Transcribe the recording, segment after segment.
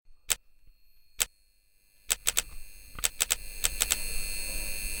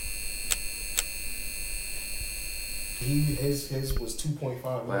His was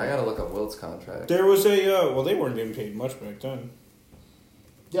 2.5. Wait, I gotta look up Wilt's contract. There was a well, they weren't getting paid much back then.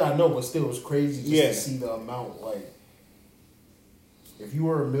 Yeah, I know, but still, it was crazy to see the amount. Like, if you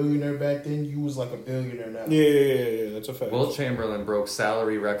were a millionaire back then, you was like a billionaire now. Yeah, that's a fact. Wilt Chamberlain broke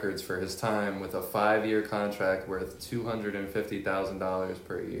salary records for his time with a 5-year contract worth $250,000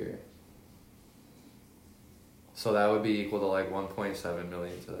 per year. So that would be equal to like 1.7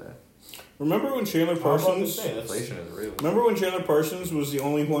 million today. Remember when Chandler Parsons? Inflation is real. Remember when Chandler Parsons was the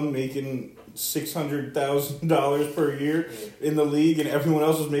only one making $600,000 per year in the league, and everyone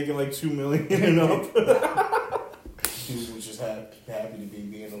else was making like $2 million and up? Dude was just happy to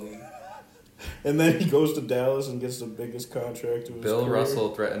be in the league. And then he goes to Dallas and gets the biggest contract of his Bill career.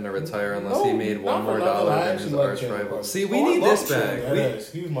 Russell threatened to retire unless he made $1 more than his arch rival. See, we need this back.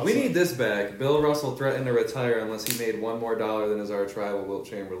 We need this back. Bill Russell threatened to retire unless he made $1 more than his arch rival, Wilt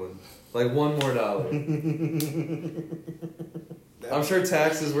Chamberlain. Like $1 more. I'm sure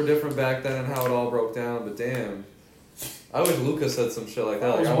taxes were different back then and how it all broke down, but damn. I wish Lucas said some shit like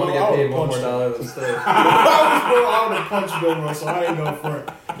that. Like, I want to get paid $1 more than Steph. I would have punched Bill Russell. I ain't no front.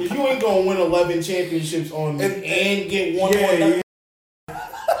 If you ain't gonna win 11 championships on me and get one more,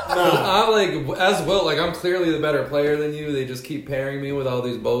 I like as well. Like, I'm clearly the better player than you. They just keep pairing me with all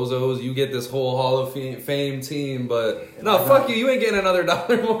these bozos. You get this whole Hall of Fame team, but no, fuck you. You ain't getting another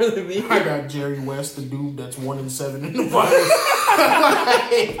 $1 more than me. I got Jerry West, the dude that's 1-7 in the finals.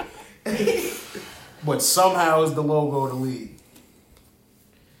 But somehow is the logo of the league.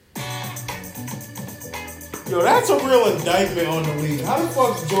 Yo, that's a real indictment on the league. How the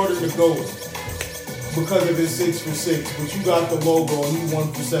fuck is Jordan the GOAT? Because of his 6 for 6, but you got the logo and he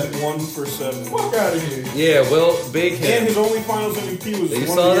 1 for 7. 1 for 7. Fuck out of here. Yeah, Will, big hit. And his only finals MVP was you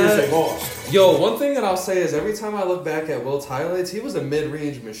one saw of the years that? they lost. Yo, one thing that I'll say is every time I look back at Wilt's highlights, he was a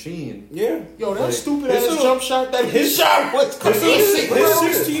mid-range machine. Yeah. Yo, that stupid ass jump shot, his shot was crazy. His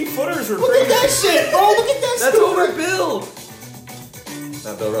 16-footers were Look crazy. at that shit, bro. Look at that That's over Bill.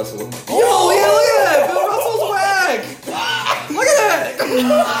 Not Bill Russell. Yo, yeah, look at that. Bill Russell's whack. Look at that.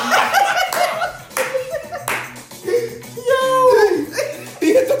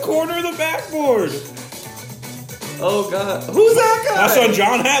 He hit the corner of the backboard. Oh, God. Who's that guy? That's on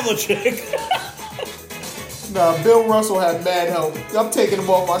John Havlicek. Nah, Bill Russell had mad help. I'm taking him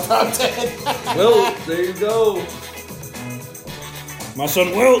off my top 10. Wilt, there you go. My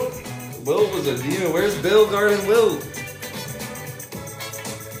son Wilt. Wilt was a demon. Where's Bill guarding Wilt?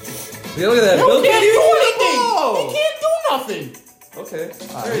 Yeah, look at that. Bill can't do anything. He can't do nothing. Okay.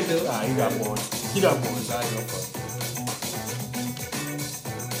 All right, Bill. Nah, he got boards. He got boards. I ain't no fuck.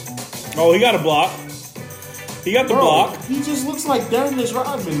 Oh, he got a block. He got the block. He just looks like Dennis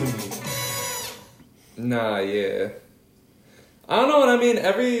Rodman to me. Nah, yeah. I don't know what I mean.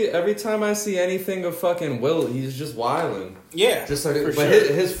 Every time I see anything of fucking Wilt, he's just wilding. Yeah, just like, but sure.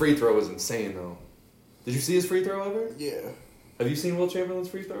 his free throw was insane though. Did you see his free throw ever? Yeah. Have you seen Wilt Chamberlain's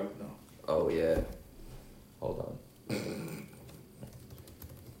free throw? No. Oh yeah. Hold on.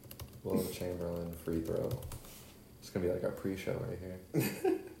 Wilt Chamberlain free throw. It's gonna be like our pre-show right here.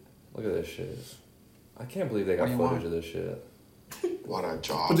 Look at this shit. I can't believe they got footage of this shit. What a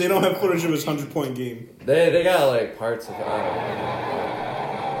job. But they don't have footage of his 100-point game. They got like parts of it. I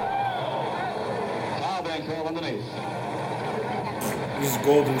don't know. This is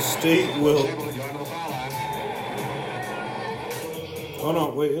Golden State Wilt. Oh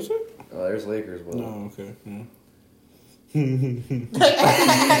no, wait, is it? Oh, there's Lakers Wilt. No, okay.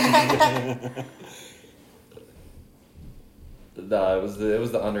 Nah, it was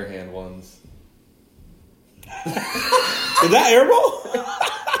the underhand ones. Is that airball?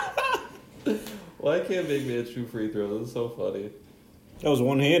 Why can't make me a true free throw? This is so funny. That was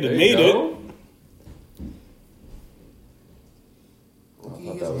one-handed. There Made you it. go.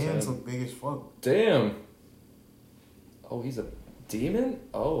 His hands look big as fuck. Damn. Oh, he's a demon?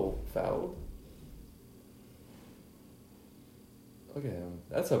 Oh, foul. Look at him.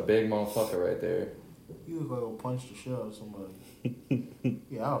 That's a big motherfucker right there. You look like he'll punch the shit out of somebody.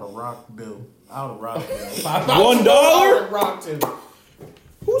 Yeah, I would have rocked Bill. I would have rocked Bill. $1? I would have rocked him.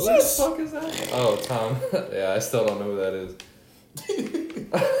 Who's Who this? the fuck is that? Oh, Tom. Yeah, I still don't know who that is.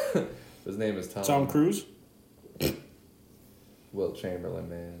 His name is Tom. Tom Cruise? Wilt Chamberlain,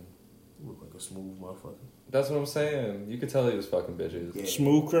 man. You look like a smooth motherfucker. That's what I'm saying. You could tell he was fucking bitches. Yeah.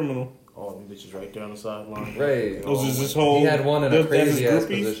 Smooth criminal. All them bitches right there on the sideline. Right. Oh, is this whole... He had one in a that's crazy his ass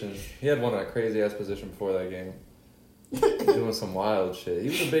groupies? position. He had one in a crazy ass position before that game. Doing some wild shit. He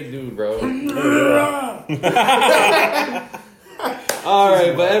was a big dude, bro. All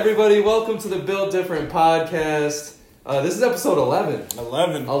right, but everybody, welcome to the Built Different podcast. This is episode 11.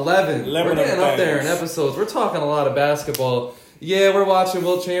 11. We're getting up there in episodes. We're talking a lot of basketball. Yeah, we're watching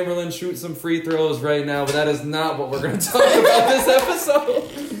Wilt Chamberlain shoot some free throws right now, but that is not what we're going to talk about this episode.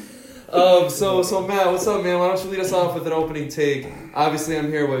 So Matt, what's up, man? Why don't you lead us off with an opening take? Obviously, I'm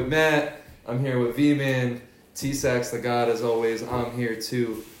here with Matt. I'm here with V-Man. T-Sax, the God, as always. I'm here,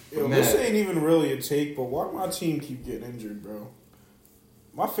 too. Yo, this ain't even really a take, but why my team keep getting injured, bro?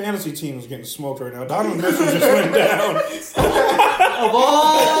 My fantasy team is getting smoked right now. Donovan Mitchell just went down. Of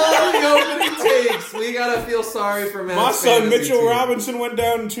all the opening takes, we gotta feel sorry for Matt's my son Mitchell team. Robinson went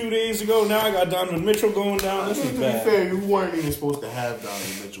down 2 days ago. Now I got Donovan Mitchell going down. This is bad. To be fair, you weren't even supposed to have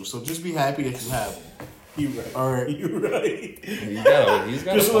Donovan Mitchell, so just be happy that you have him. You right. All right. You're right. He's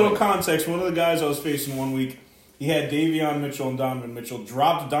got just a little context. One of the guys I was facing one week, he had Davion Mitchell and Donovan Mitchell.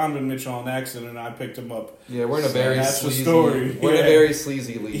 Dropped Donovan Mitchell on accident, and I picked him up. Yeah, we're in a very sleazy. Story. We're in a very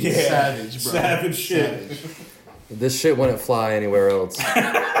sleazy league. Yeah. Savage, bro. Savage shit. Savage. This shit wouldn't fly anywhere else.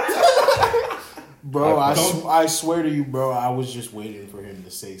 Bro, I swear to you, bro, I was just waiting for him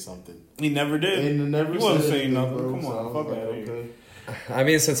to say something. He never did. He never wasn't said saying nothing. bro, Come on, fuck out of here. I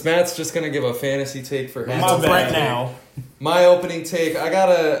mean, since Matt's just gonna give a fantasy take for him right now, my opening take, I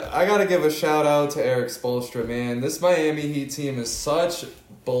gotta give a shout out to Eric Spoelstra, man. This Miami Heat team is such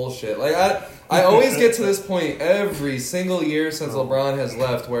bullshit. Like I always get to this point every single year since LeBron has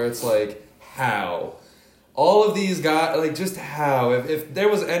left, where it's like, how? All of these guys, like, just how? If there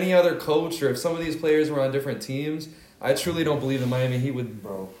was any other coach or if some of these players were on different teams, I truly don't believe the Miami Heat would.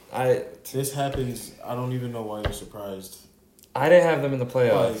 Bro, this happens. I don't even know why you're surprised. I didn't have them in the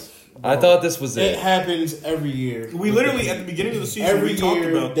playoffs. I thought this was it. It happens every year. We literally, at the beginning of the season, every year, talked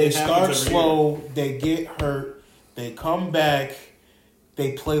about they start slow, they get hurt, they come back,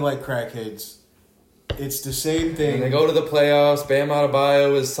 they play like crackheads. It's the same thing. And they go to the playoffs. Bam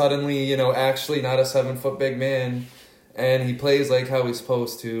Adebayo is suddenly, actually not a 7-foot big man, and he plays like how he's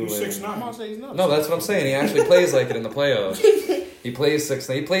supposed to. He's 6'9". He's not. No, that's what I'm saying. He actually plays like it in the playoffs. He plays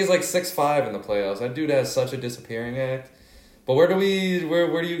 6'9". He plays like 6'5" in the playoffs. That dude has such a disappearing act. But where do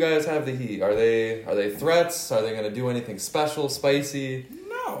you guys have the Heat? Are they threats? Are they going to do anything special, spicy?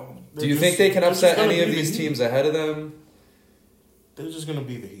 No. Do you think they can upset any of these teams ahead of them? They're just going to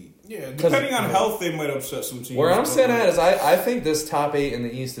be the Heat. Yeah, depending on health, they might upset some teams. Where I'm sitting at is I think this top 8 in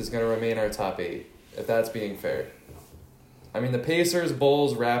the East is going to remain our top 8, if that's being fair. I mean, the Pacers,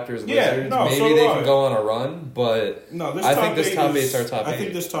 Bulls, Raptors, Wizards, maybe they can go on a run, but I think this top 8 is our top 8. I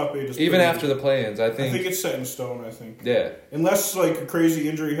think this top 8 is even after the play-ins. I think it's set in stone. I think. Yeah. Unless like a crazy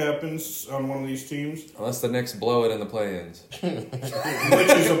injury happens on one of these teams. Unless the Knicks blow it in the play-ins, which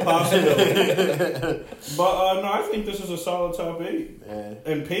is a possibility. But no, I think this is a solid top 8. Yeah.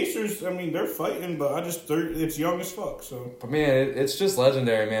 And Pacers, I mean, they're fighting, but it's young as fuck. So. But man, it's just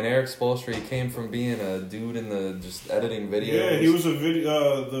legendary, man. Eric Spoelstra, he came from being a dude in the just editing videos. Yeah, he was a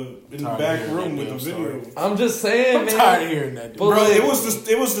video in the back room with the video. I'm just saying, I'm man. tired of hearing that, dude. Bro, it was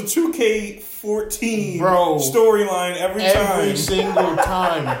the 2K14 storyline every time. Every single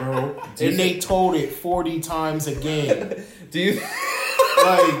time, bro. And they told it 40 times a game. Do you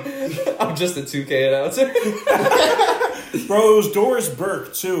like I'm just a 2K announcer. Bro, it was Doris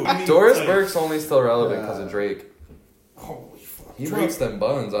Burke too. Doris Burke's only still relevant because of Drake. Holy fuck. He wants them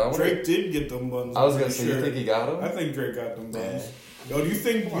buns. Drake did get them buns. I was gonna say, you think he got them? I think Drake got them buns. Yo, do you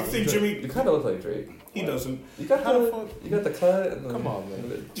think Jimmy? You kind of look like Drake. He doesn't. You got the cut. And come on,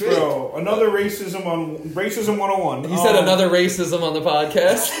 man. Drake. Bro, another racism 101. He said another racism on the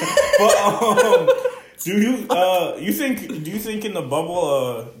podcast. But do you think in the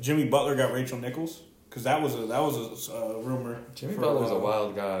bubble Jimmy Butler got Rachel Nichols? Because that was a rumor. Jimmy Butler's a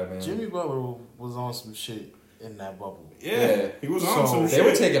wild guy, man. Jimmy Butler was on some shit in that bubble. Yeah, he was on some shit. They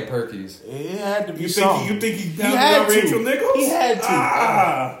were taking perkies. It had to be You something. think he got Rachel Nichols? He had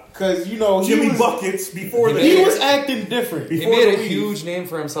to. Because, Jimmy Buckets before that. He was acting different. He made a huge name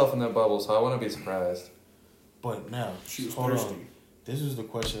for himself in that bubble, so I wouldn't be surprised. But now, she was hold thirsty. on. This is the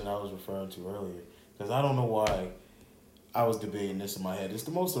question that I was referring to earlier. Because I don't know why I was debating this in my head. It's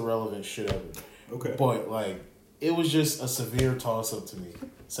the most irrelevant shit ever. Okay. But, it was just a severe toss-up to me,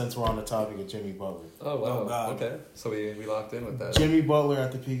 since we're on the topic of Jimmy Butler. Oh, wow. Oh, God. Okay. So we locked in with that. Jimmy Butler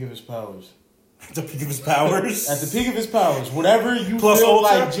at the peak of his powers. At the peak of his powers? At the peak of his powers. Whatever you Plus feel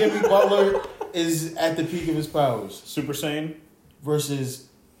Ultra? like Jimmy Butler is at the peak of his powers. Super Saiyan? Versus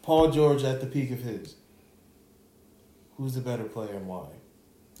Paul George at the peak of his. Who's the better player and why?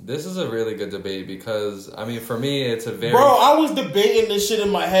 This is a really good debate because, for me, it's a very... Bro, I was debating this shit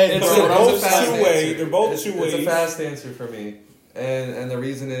in my head. They're both two ways. It's a fast answer for me. And the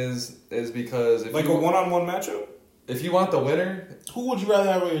reason is because... If a one-on-one matchup? If you want the winner, who would you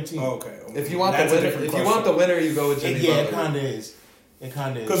rather have on your team? Okay. If you want the winner, you go with Jimmy Butler. Yeah, it kind of is. It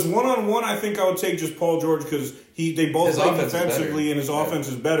kind of is. Because one-on-one, I think I would take just Paul George because they both play defensively and his offense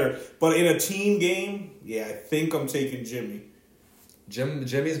is better. But in a team game, yeah, I think I'm taking Jimmy.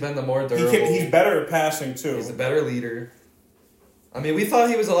 Jimmy's been the more durable. He's better at passing too. He's a better leader. I mean, we thought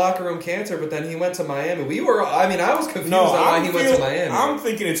he was a locker room cancer, but then he went to Miami. I was confused on why he went to Miami. I'm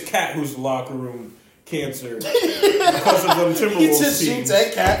thinking it's Cat who's the locker room cancer because of them Timberwolves. He just shoots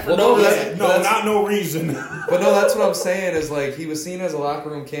at Cat for no reason. But no, that's what I'm saying is like he was seen as a locker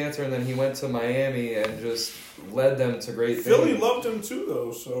room cancer, and then he went to Miami and just led them to great things. Philly loved him too,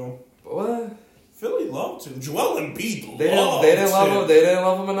 though. So what? Philly loved him. Joel Embiid they didn't love him. They didn't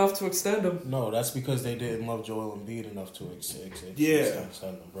love him enough to extend him. No, that's because they didn't love Joel Embiid enough to extend him. Yeah.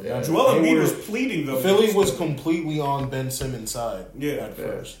 Joel Embiid was pleading though. Philly was completely on Ben Simmons' side. At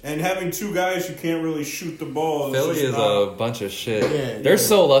first, and having two guys who can't really shoot the ball. Philly is a bunch of shit. They're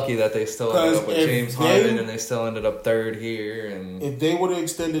so lucky that they still ended up with James Harden and they still ended up third here. And if they would have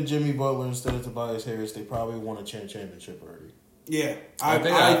extended Jimmy Butler instead of Tobias Harris, they probably won a championship already. Yeah, I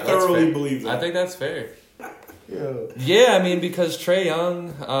thoroughly believe that. I think that's fair. Yeah, I mean, because Trae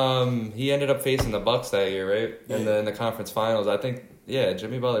Young, he ended up facing the Bucks that year, right? Yeah. In the conference finals. I think,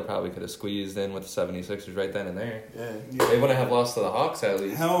 Jimmy Butler probably could have squeezed in with the 76ers right then and there. Yeah. They wouldn't have lost to the Hawks at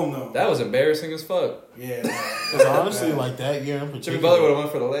least. Hell no. That was embarrassing as fuck. Yeah. Because honestly, like that year in particular, Jimmy Butler would have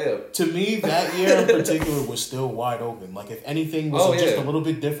went for the layup. To me, that year in particular was still wide open. Like if anything was just a little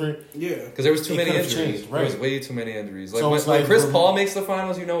bit different. Yeah. Because there was too many injuries. Changed, right. There was way too many injuries. Like so when Chris Paul makes the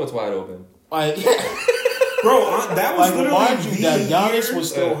finals, you know it's wide open. Bro, that was literally mind you, that Giannis year, was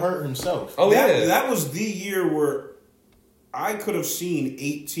still hurt himself. That was the year where I could have seen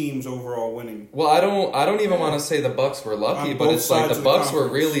 8 teams overall winning. Well, I don't even want to say the Bucks were lucky, but it's like the Bucks were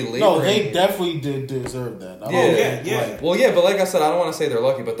really laboring. No, they definitely did deserve that. But like I said, I don't want to say they're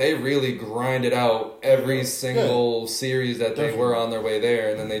lucky, but they really grinded out every single series that they were on their way there,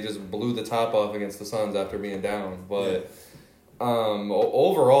 and then they just blew the top off against the Suns after being down. But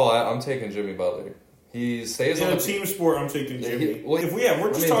overall, I'm taking Jimmy Butler. He stays on a team sport. I'm taking Jimmy.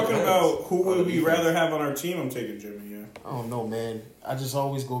 We're just talking about who would we rather have on our team. I'm taking Jimmy. Yeah. I don't know, man. I just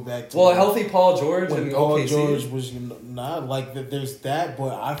always go back to a healthy Paul George when and Paul OKC. George was not like that. There's that,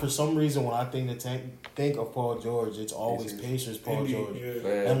 but I for some reason when I think of Paul George, it's always Pacers Paul George,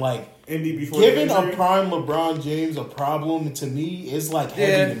 and like Indy before giving a prime LeBron James a problem to me is like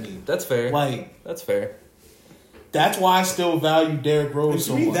heavy to me. That's fair. Like that's fair. That's why I still value Derrick Rose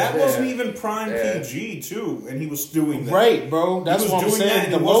so much. That wasn't even prime PG too, and he was doing that. Right, bro. That's what I'm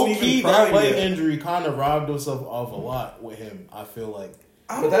saying. The low key that leg injury kind of robbed us of a lot with him. I feel like.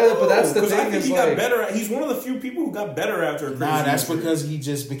 But that's the thing. I think he got better. He's one of the few people who got better after a crazy that's injury. because he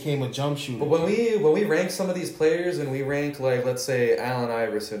just became a jump shooter. But when we rank some of these players and we rank like let's say Allen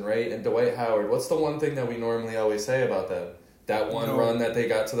Iverson, right, and Dwight Howard, what's the one thing that we normally always say about them? That one run that they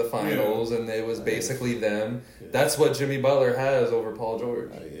got to the finals and it was basically them. That's what Jimmy Butler has over Paul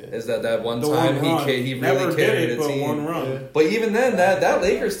George. Is that one time he really carried a team. One run. Yeah. But even then, that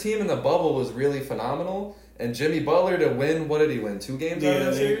Lakers team in the bubble was really phenomenal. And Jimmy Butler to win, what did he win? 2 games out of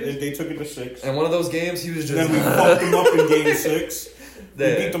that series? They took it to 6. And one of those games, he was just... And then we fucked them up in game 6.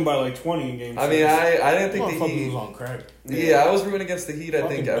 We beat them by like 20 in game 6. I mean, I didn't think the Heat... was on crack. Yeah, I was rooting against the Heat, I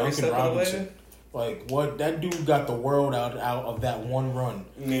think, every step of the way. Like, what? That dude got the world out of that one run.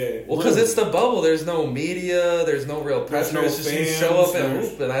 Yeah. Well, because it's the bubble. There's no media. There's no real pressure. No it's just fans, you show up and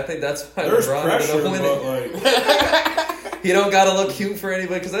hoop. And I think that's why there's LeBron pressure, ended up winning. He don't got to look cute for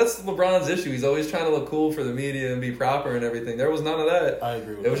anybody. Because that's LeBron's issue. He's always trying to look cool for the media and be proper and everything. There was none of that. I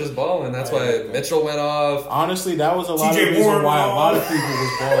agree with It was just balling. That's why Mitchell went off. Honestly, that was a lot of the reason why a lot of people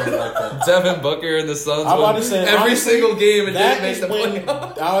was balling like that. Devin Booker and the Suns I'm about to say, every honestly, single game and didn't make the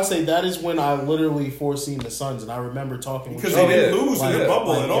playoffs. I would say that is when I literally foreseen the Suns, and I remember talking with because they didn't lose in the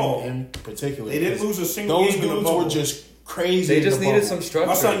bubble at all. In particular, they didn't lose a single game. Those dudes were just crazy. They just needed some structure.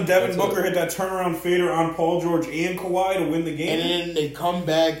 My son Devin Booker hit that turnaround fader on Paul George and Kawhi to win the game. And then they come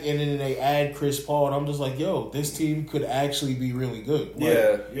back and then they add Chris Paul, and I'm just like, yo, this team could actually be really good.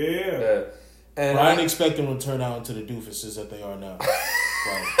 Yeah. And I didn't expect them to turn out into the doofuses that they are now.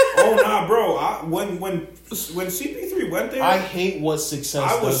 Bro. When CP3 went there, I hate what success.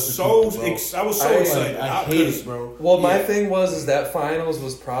 I was so excited. I hate it, bro. Well, my thing was that finals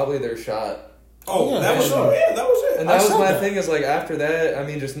was probably their shot. That was it. And that was my thing is like after that, I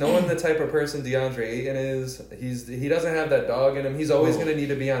mean, just knowing the type of person DeAndre Ayton is, he doesn't have that dog in him. He's always going to need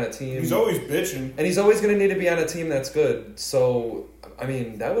to be on a team. He's always bitching, and he's always going to need to be on a team that's good. So, I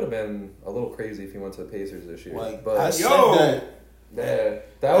mean, that would have been a little crazy if he went to the Pacers this year. Like, but I said that Yeah,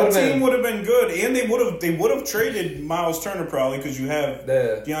 that team would have been good, and they would have traded Miles Turner probably because you have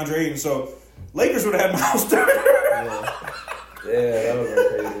DeAndre Ayton. So Lakers would have had Miles Turner. Yeah, that would have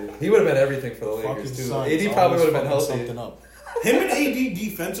been crazy. He would have been everything for the Lakers too. AD probably would have been healthy. Him and AD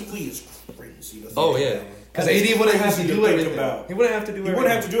defensively is crazy. Oh yeah. Because AD wouldn't have to do everything. He wouldn't have to do everything. He wouldn't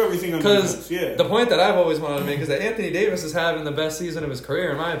have to do everything on defense. Yeah. The point that I've always wanted to make is that Anthony Davis is having the best season of his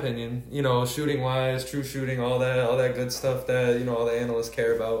career, in my opinion. You know, shooting wise, true shooting, all that good stuff that all the analysts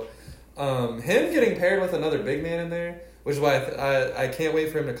care about. Him getting paired with another big man in there, which is why I can't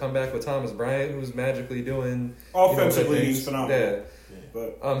wait for him to come back with Thomas Bryant, who's magically doing offensively. He's phenomenal. Yeah.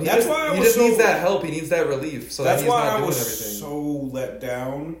 But that's why he just needs that help. He needs that relief. So that's that he's why not I doing was everything. so let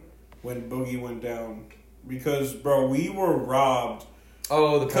down when Boogie went down. Because, bro, we were robbed.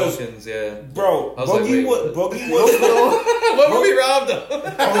 Oh, the Pelicans, yeah. Bro, Boogie was... What were we robbed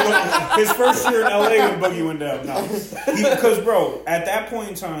of? His first year in LA when Boogie went down. No. Because, bro, at that point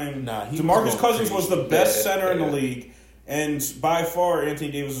in time, DeMarcus Cousins was the best center in the league. And by far, Anthony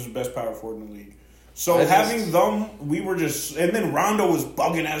Davis was the best power forward in the league. So having them, we were just... And then Rondo was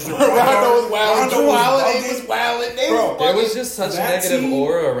bugging as the... Rondo was wilding. Drew Holiday was wilding. There was just such a negative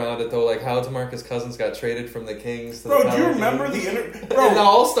aura around it, though. Like how DeMarcus Cousins got traded from the Kings to the Pelicans. Do you remember the... in the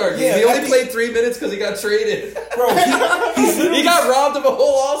All-Star game. Yeah, he only played 3 minutes because he got traded. Bro, he got robbed of a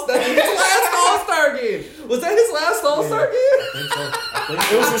whole All-Star game. His last All-Star game. Was that his last All-Star game? I think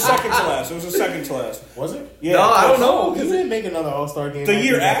so. It was his second to last. Was it? Yeah. No, I don't know. He didn't make another All-Star game. The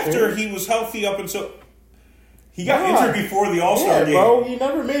year after, he was healthy up until... He got injured before the All-Star game. Bro, he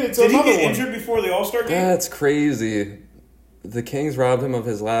never made it to Did he get injured before the All-Star game? That's crazy. The Kings robbed him of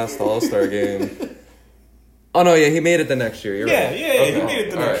his last All-Star game. Oh, no, yeah, he made it the next year. You're right. He made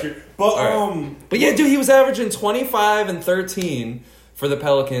it the next year. But yeah, dude, he was averaging 25 and 13 for the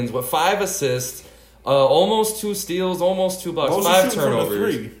Pelicans with 5 assists, almost 2 steals, almost 2 bucks, 5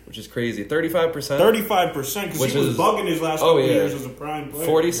 turnovers, which is crazy. 35%. 35%, because he was bugging his last couple years as a prime player.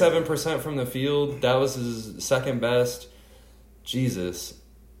 47% from the field. That was his second best. Jesus.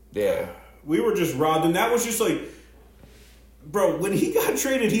 Yeah. We were just robbed, and that was just like... Bro, when he got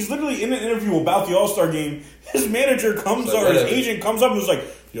traded, he's literally in an interview about the All-Star game. His manager comes or his agent comes up and was like,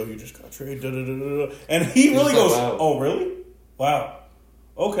 yo, you just got traded. Da, da, da, da. And he really goes, wow. Oh, really? Wow.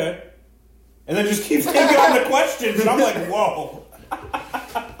 Okay. And then just keeps taking on the questions, and I'm like, whoa.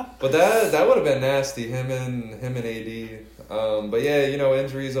 But that would have been nasty, him and AD. But yeah,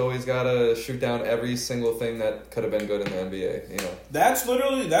 injuries always gotta shoot down every single thing that could have been good in the NBA. That's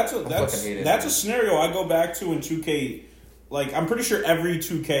literally that's a scenario I go back to in 2K. Like, I'm pretty sure every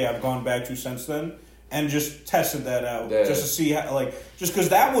 2K I've gone back to since then and just tested that out just to see how, just because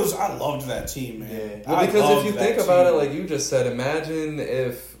I loved that team, man. Yeah. Well, because if you think about it, like you just said, imagine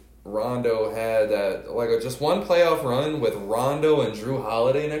if Rondo had that, just one playoff run with Rondo and Drew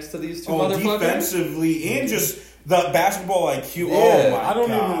Holiday next to these two motherfuckers. Defensively and just the basketball IQ. Yeah. Oh, my God. I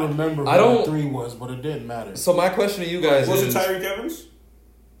don't even remember what the 3 was, but it didn't matter. So my question to you guys was it Tyreek Evans?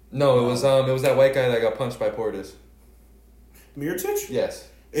 No, it was that white guy that got punched by Portis. Mirotic? Yes.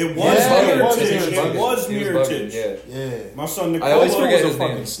 It was Mirotic. It was Mirotic. Yeah. My son Nicola I always forget was his a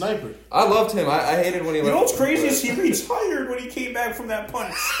fucking name. Sniper. I loved him. I hated when he left. You know what's crazy is he retired when he came back from that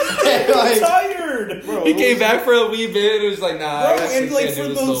punch. He retired, bro. He came back for a wee bit. It was like, nah. Bro, and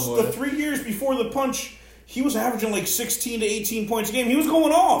for the 3 years before the punch, he was averaging 16 to 18 points a game. He was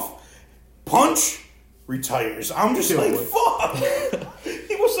going off. Punch, retires. I'm just like, fuck.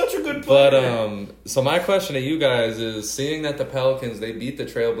 He was such a good player. But so my question to you guys is, seeing that the Pelicans, they beat the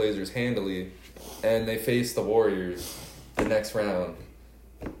Trailblazers handily, and they faced the Warriors the next round,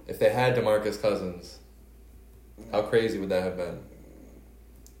 if they had DeMarcus Cousins, how crazy would that have been?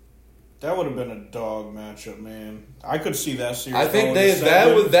 That would have been a dog matchup, man. I could see that series. I think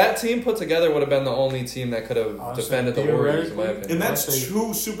that team put together would have been the only team that could have defended the Warriors, in my opinion. And that's 2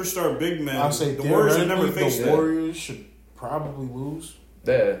 superstar big men. I'd say the Warriors have never faced the Warriors should probably lose.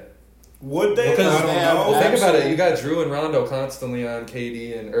 Yeah. Would they? Because I don't know. Think about it. You got Drew and Rondo constantly on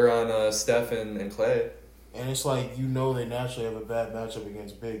KD or on Steph and Clay. And it's like, they naturally have a bad matchup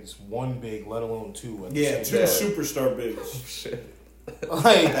against bigs. 1 big, let alone 2. 2 superstar bigs. Oh, shit.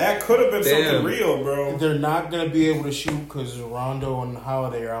 That could have been something real, bro. They're not going to be able to shoot because Rondo and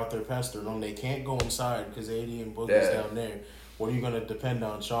Holiday are out there pestering them. They can't go inside because AD and Boogie's down there. What are you going to depend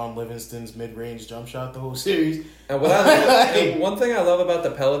on? Sean Livingston's mid-range jump shot the whole series? And one thing I love about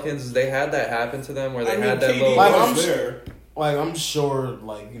the Pelicans is they had that happen to them where they had that KD little... was there. Like, I'm sure,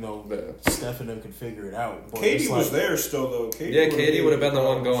 Steph and them could figure it out. But KD was there still, though. KD would have been the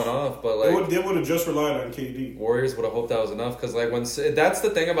one going off, but they would have just relied on KD. Warriors would have hoped that was enough because that's the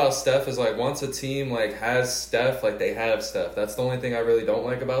thing about Steph is once a team has Steph, they have Steph. That's the only thing I really don't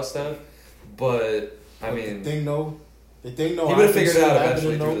like about Steph. But I mean, the thing though, he would have figured it out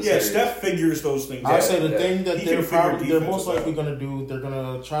eventually. Steph figures those things. I say the thing that they're most likely going to do, they're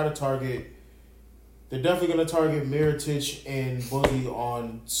going to try to target. They're definitely going to target Mirotic and Boogie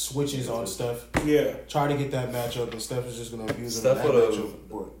on switches on Steph. Yeah. Try to get that matchup, and Steph is just going to abuse Steph him in that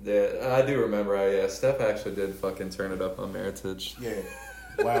matchup. Yeah, I do remember. Steph actually did fucking turn it up on Mirotic.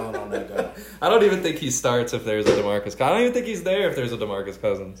 Yeah, wilding on that guy. I don't even think he starts if there's a DeMarcus. I don't even think he's there if there's a DeMarcus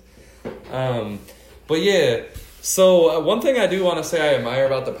Cousins. But yeah, so one thing I do want to say I admire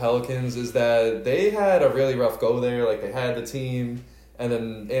about the Pelicans is that they had a really rough go there. They had the team. And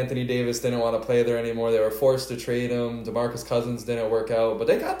then Anthony Davis didn't want to play there anymore. They were forced to trade him. DeMarcus Cousins didn't work out. But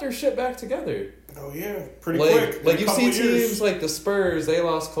they got their shit back together. Oh, yeah. Pretty quick. You see teams like the Spurs, they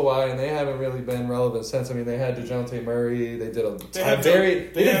lost Kawhi, and they haven't really been relevant since. I mean, they had DeJounte Murray. They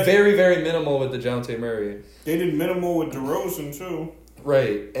did very, very minimal with DeJounte Murray. They did minimal with DeRozan, too.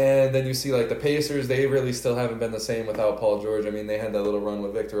 Right, and then you see the Pacers, they really still haven't been the same without Paul George. I mean, they had that little run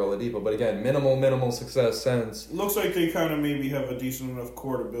with Victor Oladipo, but again, minimal success since. Looks like they kind of maybe have a decent enough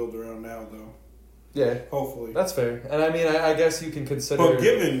core to build around now, though. Yeah. Hopefully. That's fair. And I mean, I guess you can consider... But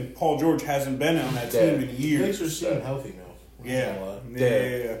given Paul George hasn't been on that team in years... Pacers seem healthy now.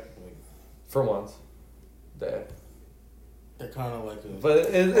 Yeah. For once. Yeah. They're kind of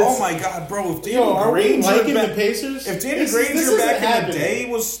oh my God, bro! If Danny Granger the Pacers, if Danny Granger back in the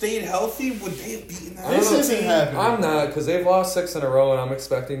day stayed healthy, would they have beaten that? This isn't happening. I'm not, because they've lost 6 in a row, and I'm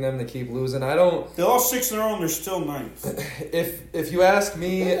expecting them to keep losing. They lost 6 in a row, and they're still ninth. If you ask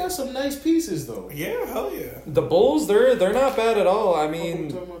me, they got some nice pieces though. Yeah, hell yeah. The Bulls, they're not bad at all. I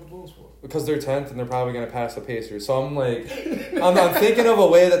mean, because they're 10th and they're probably going to pass the Pacers. So I'm I'm thinking of a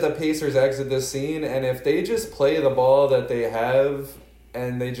way that the Pacers exit this scene, and if they just play the ball that they have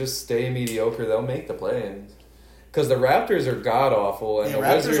and they just stay mediocre, they'll make the play-ins. Because the Raptors are god-awful, and the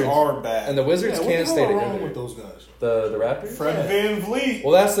Raptors Wizards are bad. And the Wizards can't stay together. What's wrong with those guys? The Raptors? Fred Van Vliet.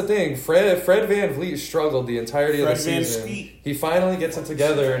 Well, that's the thing. Fred Van Vliet struggled the entirety of the season. He finally gets it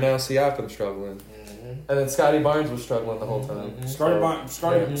together, and now Siakam's struggling. And then Scotty Barnes was struggling the whole time. Scotty Barnes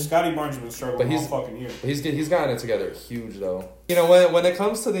has been struggling all fucking year. He's gotten it together huge, though. When it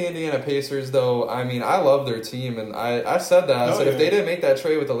comes to the Indiana Pacers, though, I mean, I love their team. And I said that. I said if they didn't make that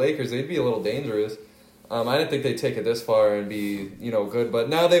trade with the Lakers, they'd be a little dangerous. I didn't think they'd take it this far and be, good. But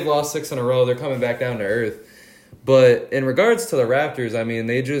now they've lost 6 in a row. They're coming back down to earth. But in regards to the Raptors, I mean,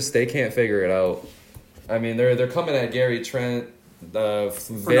 they can't figure it out. I mean, they're coming at Gary Trent. For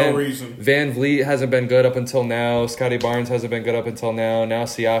no reason. Van Vliet hasn't been good up until now. Scotty Barnes hasn't been good up until now. Now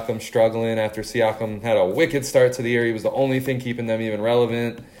Siakam's struggling after Siakam had a wicked start to the year. He was the only thing keeping them even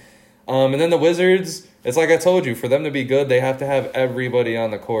relevant. And then the Wizards, it's like I told you, for them to be good, they have to have everybody on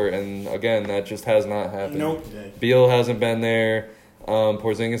the court. And again, that just has not happened. Nope. Beal hasn't been there.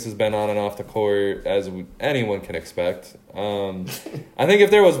 Porzingis has been on and off the court, as anyone can expect. I think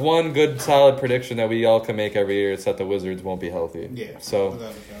if there was one good, solid prediction that we all can make every year, it's that the Wizards won't be healthy. Yeah. So,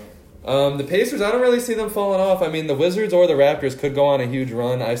 the Pacers, I don't really see them falling off. I mean, the Wizards or the Raptors could go on a huge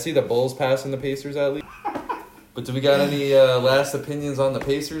run. I see the Bulls passing the Pacers at least. But do we got any last opinions on the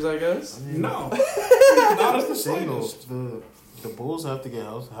Pacers, I guess? I mean, no. Not as the singles. The Bulls have to get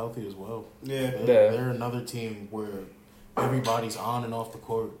healthy as well. Yeah. They're another team where everybody's on and off the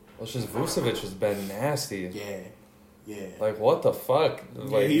court. Well, it's just Vucevic has been nasty. Yeah. What the fuck?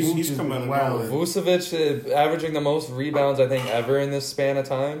 He's coming around. Vucevic averaging the most rebounds, I think, ever in this span of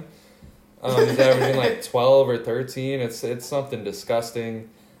time. He's averaging 12 or 13. It's something disgusting.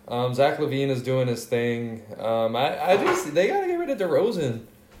 Zach LaVine is doing his thing. They gotta get rid of DeRozan.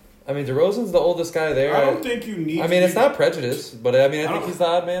 I mean, DeRozan's the oldest guy there. I don't think you need. I mean, it's not prejudice, but I think he's the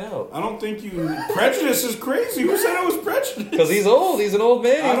odd man out. I don't think you. Prejudice is crazy. Who said it was prejudice? Because he's old. He's an old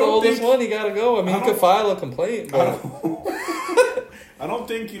man. He's the oldest one. He got to go. I mean, you could file a complaint. But I don't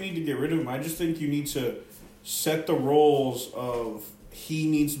think you need to get rid of him. I just think you need to set the roles of he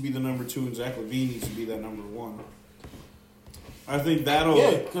needs to be the number 2 and Zach LaVine needs to be that number 1. I think that'll.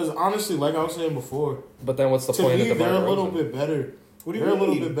 Yeah, because honestly, like I was saying before. But then what's the point of the they're a little bit better. What do you mean? They're a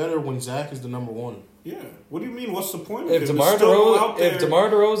little bit better when Zach is the number 1. Yeah. What do you mean? What's the point of if DeMar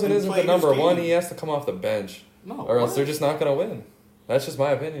DeRozan isn't the number 1, he has to come off the bench. No. Or else they're just not going to win. That's just my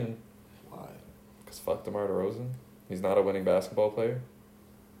opinion. Why? Because fuck DeMar DeRozan. He's not a winning basketball player.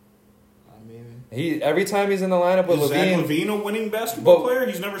 Every time he's in the lineup with Zach LaVine a winning basketball player?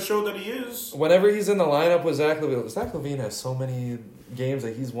 He's never showed that he is. Whenever he's in the lineup with Zach LaVine has so many games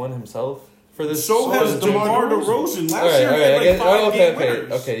that he's won himself for this. So has DeMar DeRozan. Last year he had like 5 game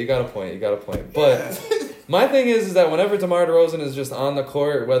winners. Okay, you got a point. But my thing is that whenever DeMar DeRozan is just on the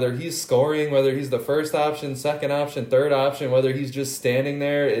court, whether he's scoring, whether he's the first option, second option, third option, whether he's just standing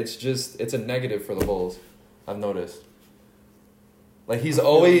there, it's a negative for the Bulls. I've noticed. Like he's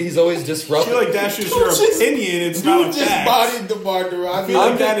always disrupting. I feel like that's just your opinion. It's not a fact. You just bodied DeMar DeRozan. I feel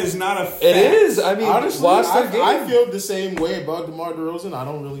like that is not a fact. It is. I mean, honestly, watch the game. I feel the same way about DeMar DeRozan. I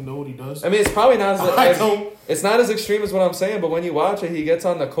don't really know what he does. I mean, it's probably not it's not as extreme as what I'm saying, but when you watch it, he gets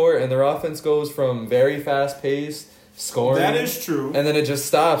on the court and their offense goes from very fast paced scoring. That is true. And then it just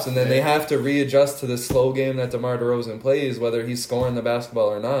stops, and then they have to readjust to the slow game that DeMar DeRozan plays, whether he's scoring the basketball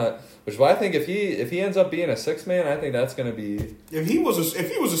or not. Which is why I think if he ends up being a 6-man, I think that's going to be. If he was a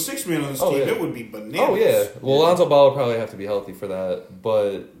 6-man on this team, it would be bananas. Oh yeah. Well, Lonzo Ball would probably have to be healthy for that,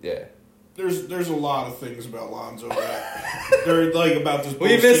 but yeah. There's a lot of things about Lonzo that they're like about this.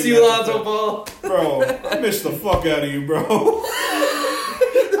 We miss you, Lonzo Ball. Bro, I miss the fuck out of you, bro.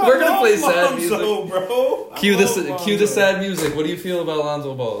 We're gonna play sad music, bro. Cue the sad music. What do you feel about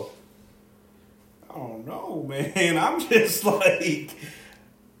Lonzo Ball? I don't know, man. I'm just like.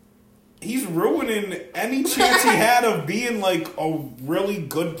 He's ruining any chance he had of being like a really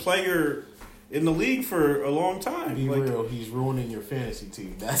good player in the league for a long time. Be like, real, he's ruining your fantasy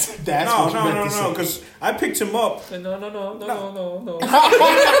team. That's no, because I picked him up. No.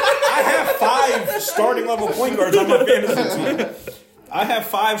 I have 5 starting level point guards on my fantasy team. I have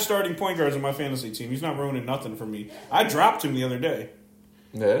 5 starting point guards on my fantasy team. He's not ruining nothing for me. I dropped him the other day.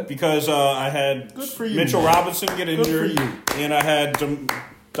 Yeah. Because I had Mitchell Robinson get injured, and I had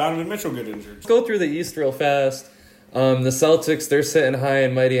Donovan Mitchell get injured. Let's go through the East real fast. The Celtics, they're sitting high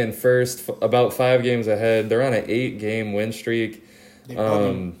and mighty in first, about 5 games ahead. They're on an 8-game win streak.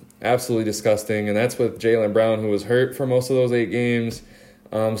 Absolutely disgusting. And that's with Jaylen Brown, who was hurt for most of those 8 games.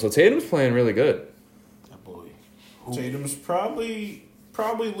 So Tatum's playing really good. That boy. Tatum's probably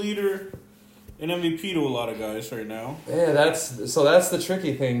leader in MVP to a lot of guys right now. Yeah, that's the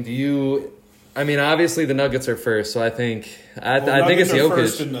tricky thing. I mean, obviously the Nuggets are first, so I think it's Jokic.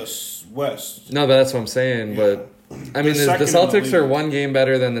 First in the West. No, but that's what I'm saying. Yeah. But I mean, the Celtics are 1 game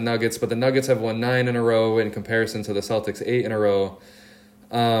better than the Nuggets, but the Nuggets have won 9 in a row in comparison to the Celtics 8 in a row.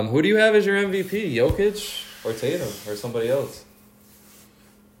 Who do you have as your MVP? Jokic or Tatum or somebody else?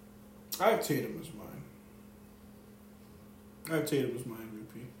 I have Tatum as mine. I have Tatum as my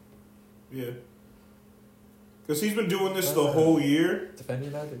MVP. Yeah, because he's been doing this the whole year. Defend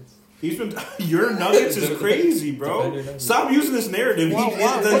your Nuggets. He's been your Nuggets is crazy, bro. Stop using this narrative.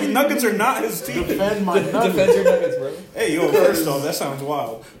 The Nuggets are not his team. Defend my Nuggets. Defend your Nuggets, bro. Hey, first off, that sounds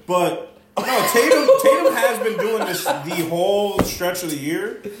wild. But no, Tatum has been doing this the whole stretch of the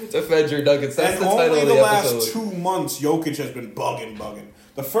year. Defend your Nuggets. That's and the title only of the last episode. 2 months, Jokic has been bugging.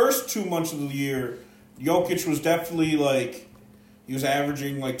 The first 2 months of the year, Jokic was definitely like he was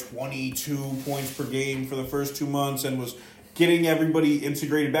averaging like 22 points per game for the first 2 months and was getting everybody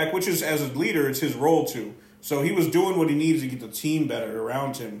integrated back, which is, as a leader, it's his role too. So he was doing what he needs to get the team better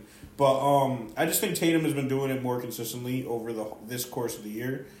around him. But I just think Tatum has been doing it more consistently over this course of the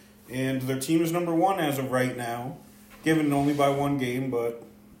year. And their team is number 1 as of right now, given only by 1 game. But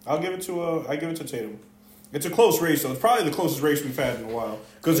I give it to Tatum. It's a close race, though. It's probably the closest race we've had in a while.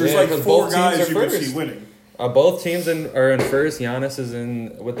 Because there's 4 guys you can see winning. Both teams are in first. Giannis is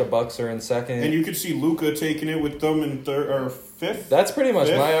with the Bucks are in second, and you could see Luka taking it with them in third or fifth. That's pretty much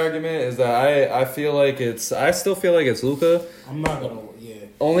my argument. Is that I still feel like it's Luka. I'm not gonna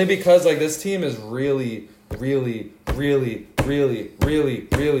only because like this team is really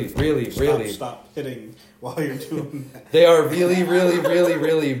stop hitting while you're doing that. They are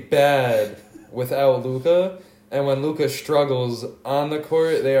really bad without Luka. And when Luka struggles on the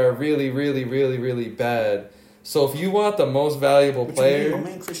court, they are really bad. So if you want the most valuable player... My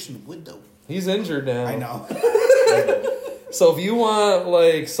man Christian Wood, though. He's injured now. I know. So if you want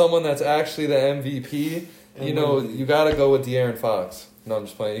like someone that's actually the MVP, you got to go with De'Aaron Fox. No, I'm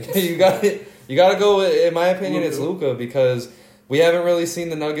just playing. you got to go with, in my opinion, it's Luka because we haven't really seen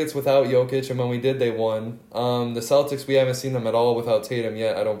the Nuggets without Jokic, and when we did, they won. The Celtics, we haven't seen them at all without Tatum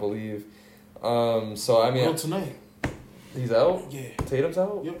yet, I don't believe. So I mean, tonight he's out. Yeah, Tatum's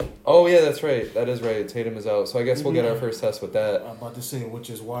out. Yep. Oh yeah, that's right. That is right. Tatum is out. So I guess we'll get our first test with that. I'm about to say,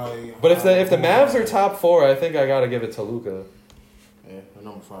 which is why. But if the Mavs are top 4, I think I gotta give it to Luka. Yeah, they're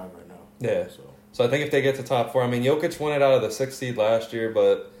number 5 right now. Yeah. So I think if they get to top 4, I mean Jokic won it out of the 6th seed last year,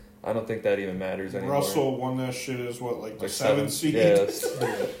 but I don't think that even matters anymore. Russell won that shit as the 7th seed. Yes.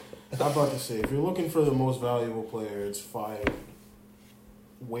 I'm about to say, if you're looking for the most valuable player, it's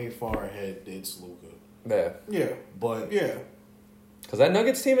way far ahead. It's Luka. Yeah. But yeah. Because that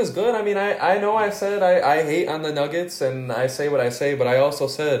Nuggets team is good. I mean, I know I said I hate on the Nuggets, and I say what I say, but I also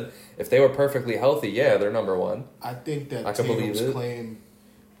said if they were perfectly healthy, yeah, they're number one. I think that I can believe it.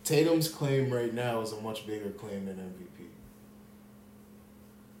 Tatum's claim right now is a much bigger claim than MVP.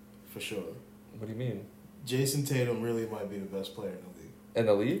 For sure. What do you mean? Jason Tatum really might be the best player in the league. In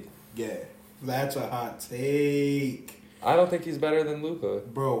the league? Yeah. That's a hot take. I don't think he's better than Luka.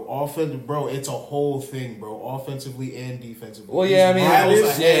 Bro, it's a whole thing, bro. Offensively and defensively. Well, yeah, I mean,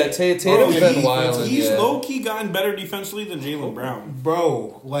 Tatum's been wild. He's low-key gotten better defensively than Jaylen Brown.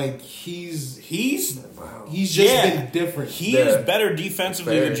 Bro, like, he's just been different. He is better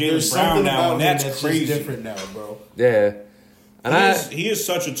defensively than Jaylen Brown now, and that's crazy. Just different now, bro. Yeah. And he is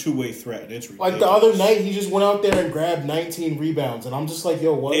such a two-way threat. It's ridiculous. Like the other night, he just went out there and grabbed 19 rebounds, and I'm just like,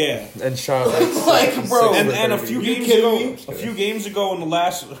 yo, what? Yeah, and shot like, bro, and a few games ago in the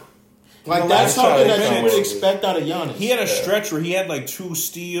last, like that's something that you would expect out of Giannis. He had a stretch where he had like 2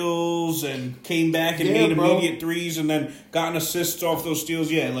 steals and came back and made immediate threes, and then got an assist off those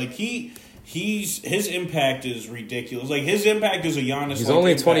steals. Yeah, like his impact is ridiculous. Like his impact is a Giannis. He's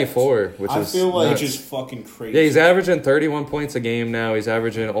only 24, which is fucking crazy. Yeah, he's averaging 31 points a game now. He's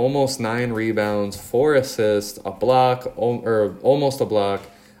averaging almost 9 rebounds, 4 assists, a block, or almost a block,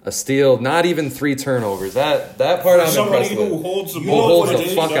 a steal, not even 3 turnovers. That part I'm impressed with. Somebody who holds the Who ball, holds the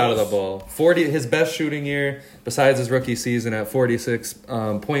fuck out of the ball. 40, his best shooting year besides his rookie season at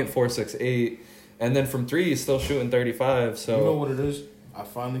 46.468, and then from 3 he's still shooting 35. So you know what it is? I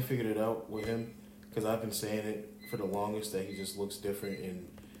finally figured it out with him because I've been saying it for the longest that he just looks different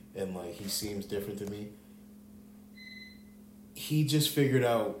and like he seems different to me. He just figured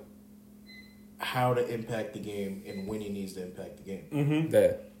out how to impact the game and when he needs to impact the game. Mm-hmm.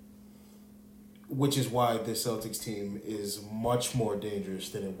 Yeah. Which is why this Celtics team is much more dangerous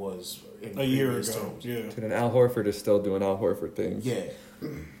than it was a year ago. Yeah. And Al Horford is still doing Al Horford things. Yeah.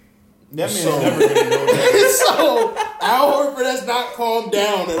 That man's never going to know that. So Al Horford has not calmed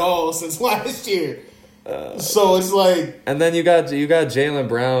down at all since last year. So it's like, and then you got Jaylen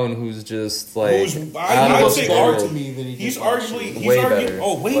Brown, who's just like I'd say to me than he's arguably better.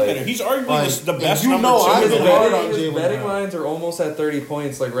 Way better. He's arguably the best. You know, I've been hard on Jaylen Brown. Betting lines are almost at 30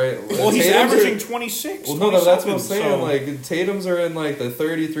 points, like right. Well, he's averaging 26. Well, no, that's what I'm saying. So. Like Tatum's are in like the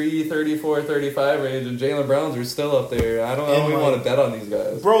 33, 34, 35 range, and Jaylen Brown's are still up there. I don't even want to bet on these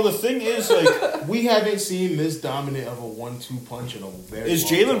guys, bro. The thing is, like, we haven't seen this dominant of a 1-2 punch in a very. Is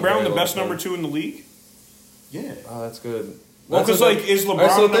Jaylen Brown the best number 2 in the league? Yeah. Oh, that's good. Well, because like, is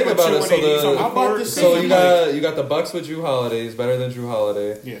LeBron number 2 and AD's on the court? So you got the Bucks with Jrue Holiday. He's better than Jrue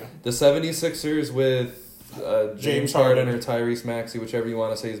Holiday. Yeah. The 76ers with James Harden or Tyrese Maxey, whichever you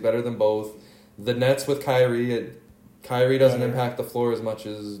want to say, is better than both. The Nets with Kyrie. Kyrie doesn't impact the floor as much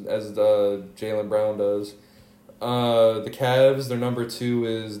as Jaylen Brown does. The Cavs, their number 2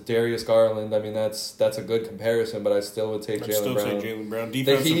 is Darius Garland. I mean, that's a good comparison, but I still would take Jaylen Brown.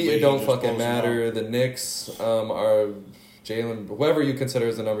 The Heat don't fucking matter. The Knicks are Jaylen. Whoever you consider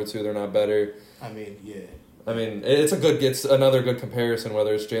as the number 2, they're not better. I mean, yeah. I mean, it's another good comparison,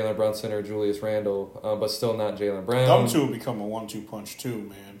 whether it's Jalen Brunson or Julius Randle, but still not Jaylen Brown. Them two will become a 1-2 punch too,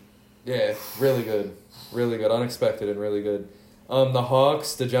 man. Yeah, really good, unexpected and really good. The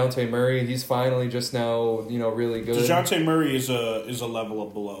Hawks, DeJounte Murray, he's finally just now, really good. DeJounte Murray is a level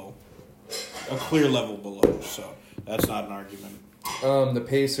below, a clear level below. So that's not an argument. The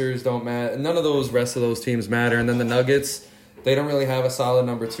Pacers don't matter. None of those rest of those teams matter. And then the Nuggets, they don't really have a solid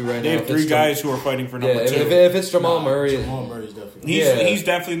number 2 right now. They have 3 guys who are fighting for number 2. If it's Jamal Murray, Jamal Murray's definitely. He's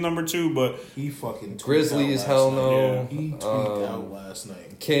definitely number 2, but he fucking Grizzlies, hell no. Yeah. He tweaked out last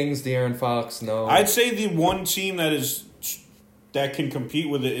night. Kings, De'Aaron Fox, no. I'd say the one team that can compete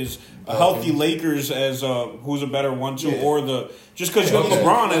with it is a healthy Lakers as who's a better 1-2 or just because you have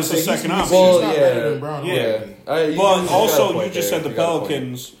LeBron as the second option. Well, But also you just said the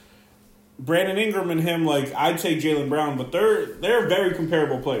Pelicans. Brandon Ingram and him, like, I'd say Jaylen Brown, but they're very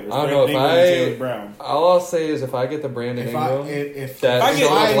comparable players. I don't know Jaylen Brown. All I'll say is if I get the Brandon Ingram, if I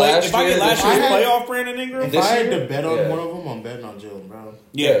get last year's playoff Brandon Ingram, if I had to bet on one of them, I'm betting on Jaylen Brown.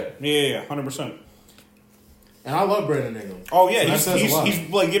 Yeah, 100%. And I love Brandon Ingram. Oh yeah, so he's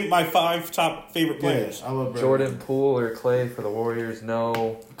like in my 5 top favorite players. Yeah, I love Brandon. Jordan Poole or Clay for the Warriors,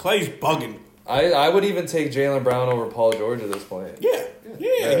 no. Clay's bugging. I would even take Jaylen Brown over Paul George at this point. Yeah.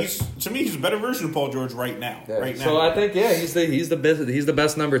 To me, he's a better version of Paul George right now. Yeah. Right now. So I think he's the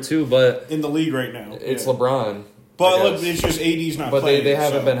best number 2, but in the league right now, it's LeBron. But look, it's just AD's not playing. But they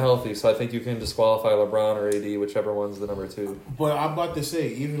haven't been healthy, so I think you can disqualify LeBron or AD, whichever one's the number 2. But I'm about to say,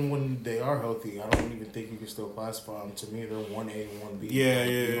 even when they are healthy, I don't even think you can still classify them. To me, they're 1A and 1B.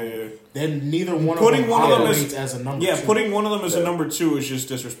 Yeah. Then neither one of them operates as a number 2. Yeah, putting one of them as a number 2 is just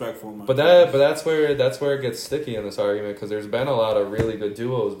disrespectful. But that's where it gets sticky in this argument, because there's been a lot of really good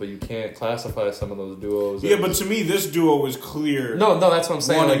duos, but you can't classify some of those duos. Yeah, but to me, this duo is clear. No, that's what I'm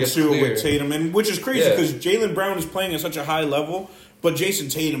saying. 1 and 2 with Tatum, and which is crazy because Jaylen Brown is playing at such a high level, but Jason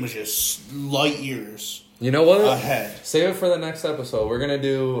Tatum is just light years. You know what? Ahead. Save it for the next episode. We're gonna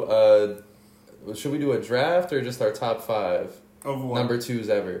do. Should we do a draft or just our top 5 of what? number 2s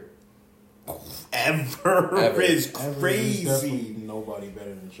ever? Ever is crazy. There's definitely nobody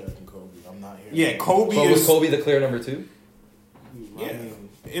better than Shaq and Kobe. I'm not here. Yeah, Kobe is. Was Kobe the clear number 2? Yeah.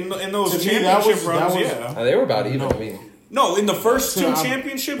 In those championship runs, they were about even to me. No, in the first 2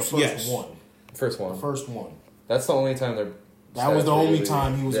 championships, yes. First one. The first one. That's the only time they're. That was the only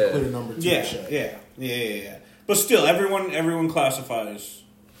time he was a clear number 2. Yeah. But still, everyone classifies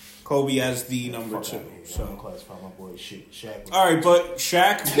Kobe as the number 2. So I classify my boy Shaq. All right, but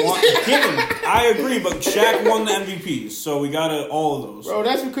Shaq won. I agree, but Shaq won the MVPs, so we got all of those. Bro,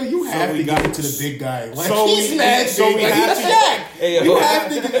 that's because you have to get into the big guy. Like, so he's mad. So we have to Shaq. You have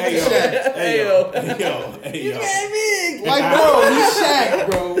to get into Shaq. Hey yo. He's mad big. Like, bro, he's Shaq,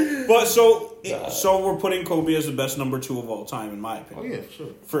 bro. But so we're putting Kobe as the best number 2 of all time, in my opinion. Oh yeah,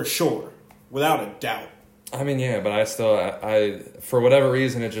 sure. For sure, without a doubt. I mean, yeah, but I for whatever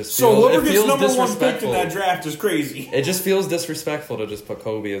reason, it just feels, so whoever gets number 1 picked in disrespectful. that draft is crazy. It just feels disrespectful to just put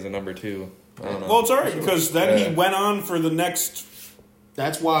Kobe as a number 2. I don't know. Well, it's alright because then he went on for the next.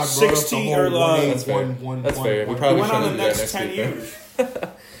 That's why I brought 16 up the whole That's fair. We probably went on the shouldn't do that next next 10 week, years.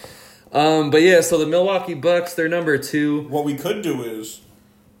 But yeah, so the Milwaukee Bucks, they're number 2. What we could do is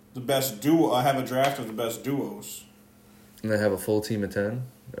the best duo. I have a draft of the best duos. And they have a full team of 10.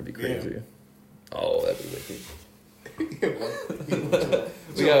 That'd be crazy. Yeah. Oh, that'd be wicked.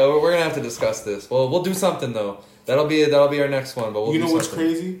 We're gonna have to discuss this. Well, we'll do something though. That'll be our next one. But we'll. You know what's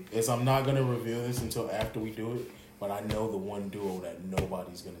crazy is I'm not gonna reveal this until after we do it. But I know the one duo that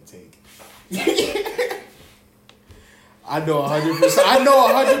nobody's gonna take. I know 100%. I know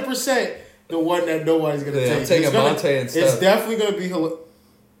 100% the one that nobody's gonna take. I'm taking Monte and Steph. It's definitely gonna be hilarious.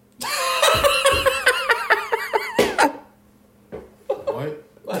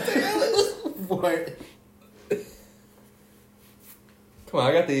 What? Come on,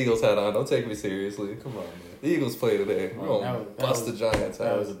 I got the Eagles hat on. Don't take me seriously. Come on, man. The Eagles play today. We're going to bust the Giants out.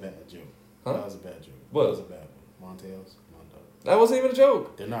 That was a bad joke. Huh? That was a bad joke. What? That was a bad one. Monteos? That wasn't even a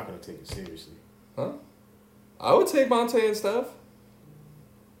joke. They're not going to take it seriously. Huh? I would take Monte and Steph.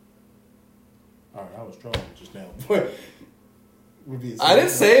 All right, I was trolling just now. I didn't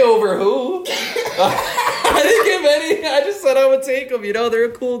say over who. I didn't give any. I just said I would take them. You know, they're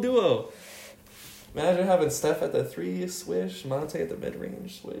a cool duo. Imagine having Steph at the 3 swish, Monte at the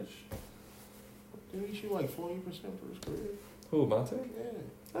mid-range swish. Didn't he shoot like 40% for his career? Who, Monte?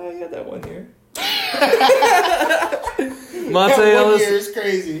 Yeah. I had that 1 year. Monte that Ellis 1 year is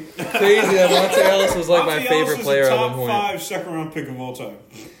crazy. Crazy that Monte Ellis was like my favorite player at one point. Top 5 second-round pick of all time.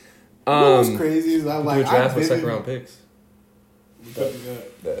 What's crazy is I like do a draft with second-round picks. We could do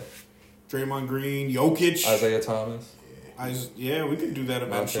that. Draymond Green, Jokic, Isaiah Thomas. Yeah, we could do that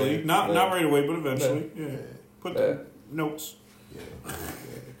eventually. Okay. Not right away, but eventually. Yeah. Put the notes. Yeah.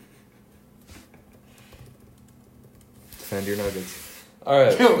 Defend your Nuggets. All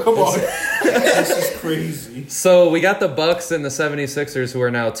right. Yo, come on. This is crazy. So we got the Bucks and the 76ers who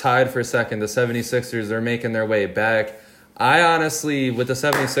are now tied for second. The 76ers, they're making their way back. I honestly, with the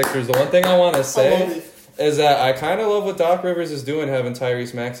 76ers, the one thing I want to say is that I kind of love what Doc Rivers is doing, having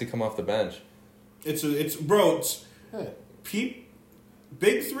Tyrese Maxey come off the bench.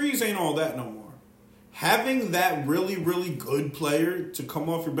 Big threes ain't all that no more. Having that really, really good player to come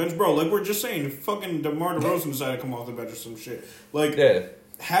off your bench, bro, like we're just saying, fucking DeMar DeRozan decided to come off the bench or some shit. Like,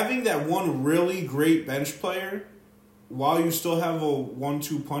 having that one really great bench player while you still have a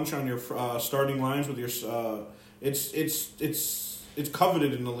 1-2 punch on your starting lines with your, it's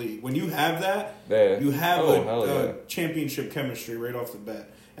coveted in the league. When you have that, you have a championship chemistry right off the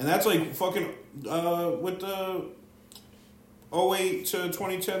bat. And that's like fucking with the 08 to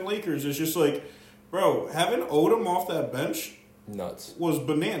 2010 Lakers. It's just like, bro, having Odom off that bench nuts was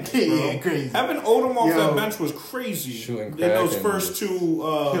bananas, bro. Yeah, crazy. Having Odom off that bench was crazy. Shooting in those first 2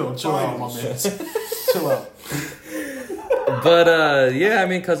 chill out, my man. Chill out. But, yeah, I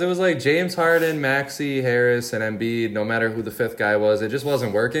mean, because it was like James Harden, Maxey, Harris, and Embiid, no matter who the 5th guy was, it just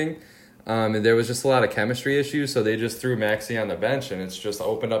wasn't working. And there was just a lot of chemistry issues, so they just threw Maxey on the bench, and it's just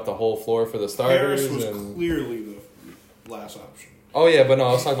opened up the whole floor for the starters. Harris was clearly last option. Oh yeah, but no,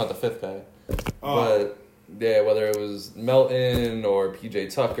 I was talking about the fifth guy. But yeah, whether it was Melton or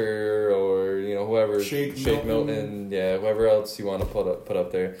PJ Tucker or whoever, Shake Milton, whoever else you want to put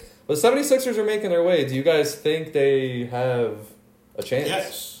up there. But 76ers are making their way. Do you guys think they have a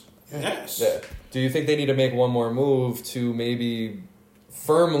chance? Yes. Yeah. Do you think they need to make one more move to maybe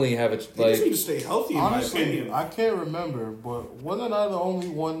firmly have it? They just need to stay healthy. Honestly, in my opinion, I can't remember, but wasn't I the only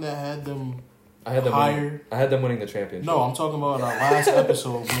one that had them? I had them higher. I had them winning the championship. No, I'm talking about in our last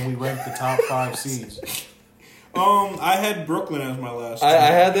episode when we ranked the top 5 seeds. I had Brooklyn as my last. I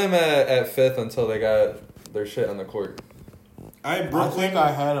had them at 5th until they got their shit on the court. I had Brooklyn. I think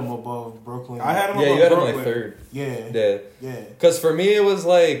I had them above Brooklyn. I had them above you had Brooklyn. them like 3rd. Yeah. Because for me, it was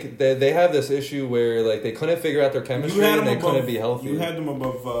like they have this issue where like they couldn't figure out their chemistry and they couldn't be healthy. You had them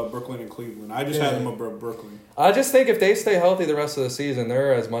above Brooklyn and Cleveland. I just had them above Brooklyn. I just think if they stay healthy the rest of the season,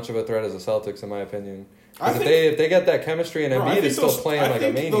 they're as much of a threat as the Celtics, in my opinion. Because if they get that chemistry and Embiid is still playing like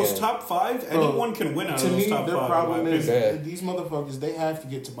a maniac. Those top 5, anyone can win out of those top 5. To me, their problem is these motherfuckers, they have to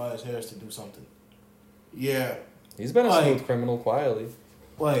get Tobias Harris to do something. Yeah. He's been a smooth criminal quietly.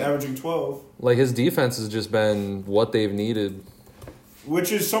 Averaging 12. Like, his defense has just been what they've needed.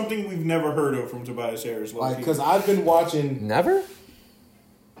 Which is something we've never heard of from Tobias Harris. Because I've been watching... Never?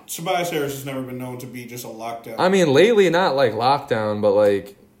 Tobias Harris has never been known to be just a lockdown. I mean, lately, not like lockdown, but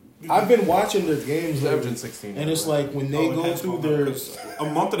like... I've been watching their games. He's averaging 16. And it's like when they go through their... A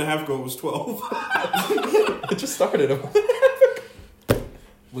month and a half ago it was 12. It just started.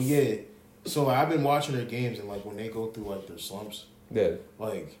 Well, yeah. So I've been watching their games, and like when they go through like their slumps,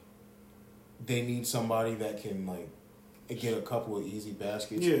 like they need somebody that can like get a couple of easy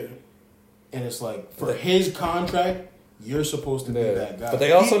baskets. Yeah. And it's like for his contract, you're supposed to be that guy. But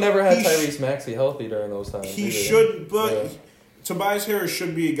they also never had Tyrese Maxey healthy during those times. He should, but Tobias Harris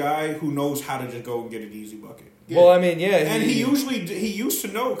should be a guy who knows how to just go and get an easy bucket. Yeah. Well, I mean, and he used to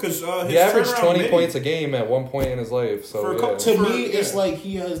know because he averaged 20 points a game at one point in his life. So it's like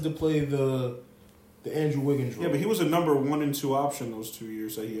he has to play the Andrew Wiggins role. Yeah, but he was a number 1 and 2 option those 2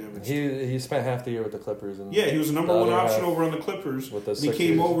 years that he averaged. He spent half the year with the Clippers. And he was a number 1 option over on the Clippers. He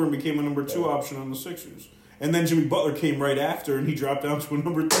came over and became a number 2 option on the Sixers. And then Jimmy Butler came right after, and he dropped down to a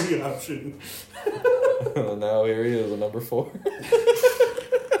number 3 option. Now here he is, a number 4.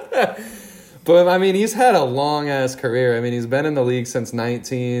 But, I mean, he's had a long-ass career. I mean, he's been in the league since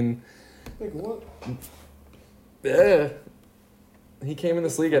 19... Like what? Yeah. He came in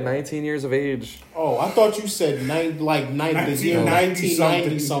this league at 19 years of age. Oh, I thought you said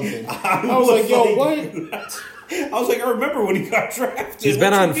 1990 something. I was like, yo, what? I was like, I remember when he got drafted. He's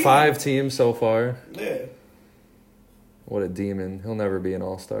been on 5 teams so far. Yeah. What a demon. He'll never be an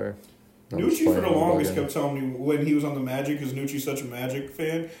all-star. Nucci for the longest kept telling me when he was on the Magic, because Nucci's such a Magic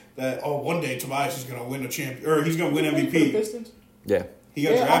fan, that one day Tobias is going to win a champion, or he's going to win MVP. Yeah. He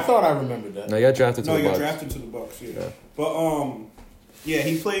got drafted. I thought I remembered that. No, he got drafted to the Bucks. No, he got drafted to the Bucks. Yeah. But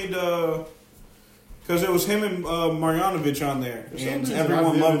he played because it was him and Marjanovic on there, and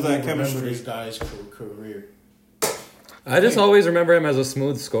everyone loved that chemistry. This guy's career. I just always remember him as a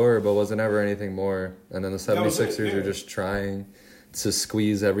smooth scorer, but wasn't ever anything more. And then the 76ers are just trying to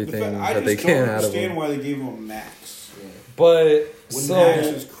squeeze everything that they can out of him. I understand why they gave him a max. Yeah. But max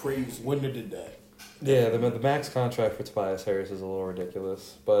is crazy. Wouldn't have did that. Yeah, the max contract for Tobias Harris is a little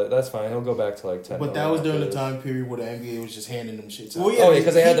ridiculous, but that's fine. He'll go back to like 10. But that was during the time period where the NBA was just handing them shit. Well, yeah,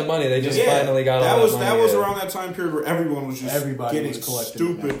 because they had the money. They just finally got all that money. That was around that time period where everyone was just getting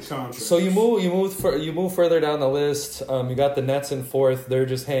stupid contracts. So you move further down the list. You got the Nets in 4th. They're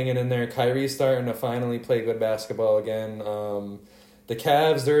just hanging in there. Kyrie's starting to finally play good basketball again. The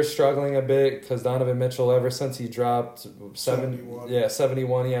Cavs, they're struggling a bit because Donovan Mitchell, ever since he dropped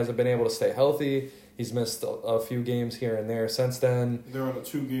 71, he hasn't been able to stay healthy. He's missed a few games here and there since then. They're on a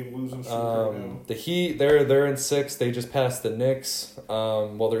 2-game losing streak right now. The Heat, they're in 6th. They just passed the Knicks.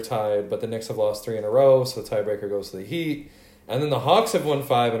 They're tied, but the Knicks have lost 3 in a row, so the tiebreaker goes to the Heat. And then the Hawks have won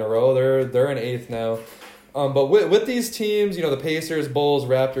 5 in a row. They're in 8th now. But with these teams, the Pacers, Bulls,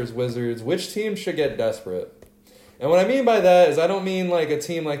 Raptors, Wizards, which team should get desperate? And what I mean by that is I don't mean like a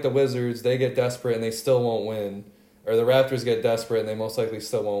team like the Wizards, they get desperate and they still won't win. Or the Raptors get desperate and they most likely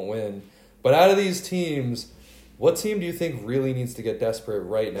still won't win. But out of these teams, what team do you think really needs to get desperate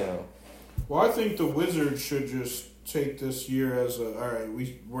right now? Well, I think the Wizards should just take this year as all right,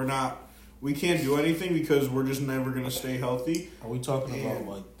 we can't do anything because we're just never going to stay healthy. Are we talking about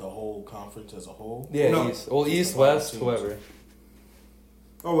like the whole conference as a whole? Yeah, no. East, West, whoever.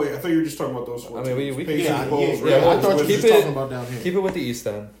 Oh wait, I thought you were just talking about those 4 teams. I mean, we Pacers, can. Bulls, I thought you were just talking about down here. Keep it with the East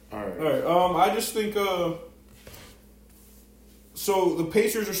then. All right. I just think So the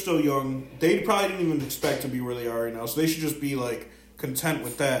Pacers are still young. They probably didn't even expect to be where they are right now. So they should just be like content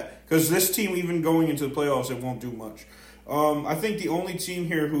with that. Because this team, even going into the playoffs, it won't do much. I think the only team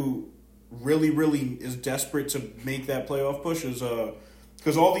here who really, really is desperate to make that playoff push is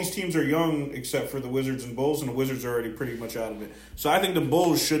because all these teams are young except for the Wizards and Bulls, and the Wizards are already pretty much out of it. So I think the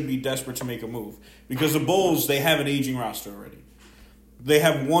Bulls should be desperate to make a move because the Bulls, they have an aging roster already. They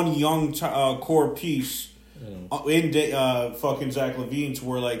have one young core piece in fucking Zach LaVine to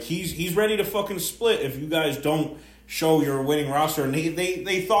where like he's ready to fucking split if you guys don't show your winning roster. And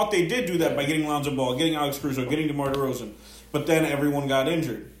they thought they did do that by getting Lonzo Ball, getting Alex Caruso, getting DeMar DeRozan, but then everyone got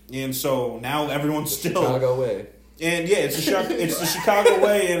injured, and so now everyone's still Chicago way. And yeah, it's the Chicago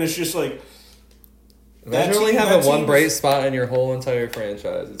way, and it's just like imagine only having one bright spot in your whole entire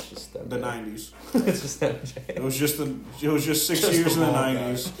franchise. It's just the '90s. It's just MJ. It was just 6 years in the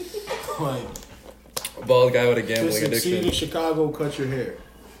 '90s. Like, a bald guy with a gambling succeed addiction. in Chicago, cut your hair.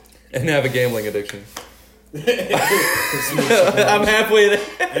 And have a gambling addiction. I'm halfway there.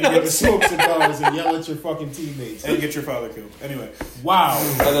 And get smoke cigars and yell at your fucking teammates. And get your father killed. Anyway. Wow.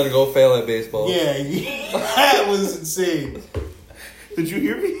 And then go fail at baseball. Yeah, that was insane. Did you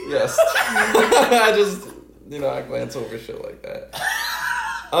hear me? Yes. I just, I glance over shit like that.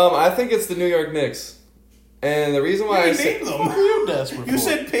 I think it's the New York Knicks. And the reason why I said them. You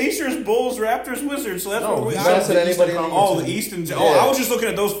said Pacers, Bulls, Raptors, Wizards. So that's what we said. Anybody? The Eastern. Yeah. I was just looking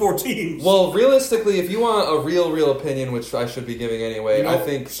at those 4 teams. Well, realistically, if you want a real opinion, which I should be giving anyway, I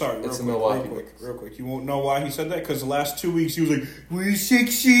think it's the Milwaukee. Real quick. You won't know why he said that because the last 2 weeks he was like, "We're 6th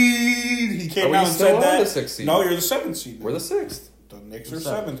seed." He came out and said that. The 6th seed. No, you're the 7th seed. We're the 6th. The Knicks are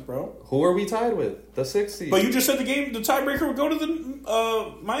 7th, bro. Who are we tied with? The 6th seed. But you just said the tiebreaker would go to the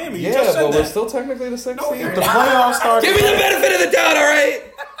Miami. You yeah, just said but that. We're still technically the 6th seed. The playoffs start. Give me the benefit of the doubt, all right?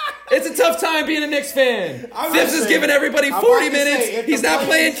 It's a tough time being a Knicks fan. Sips is giving everybody 40 minutes. He's not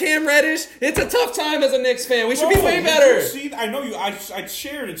playing Cam Reddish. It's a tough time as a Knicks fan. We should be way better. See, I know you. I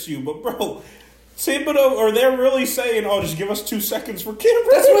shared it to you, but bro. Or they're really saying, "Oh, just give us 2 seconds for Cam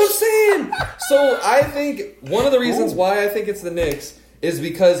Reddish." That's what I'm saying. So I think one of the reasons why I think it's the Knicks is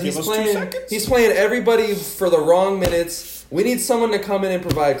because he's playing everybody for the wrong minutes. We need someone to come in and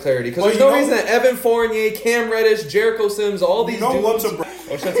provide clarity. Because there's no reason that Evan Fournier, Cam Reddish, Jericho Sims, all these dudes...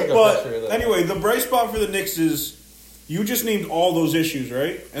 But anyway, the bright spot for the Knicks is you just named all those issues,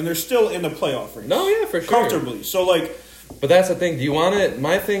 right? And they're still in the playoff race. No, yeah, for sure. Comfortably. So, like... But that's the thing. Do you want it?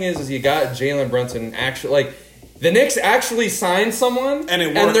 My thing is you got Jalen Brunson actually... Like, the Knicks actually signed someone, and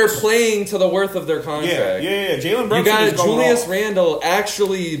they're playing to the worth of their contract. Yeah. Jalen Brunson. You got Julius Randle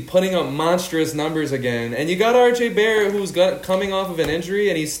actually putting up monstrous numbers again, and you got RJ Barrett who's coming off of an injury,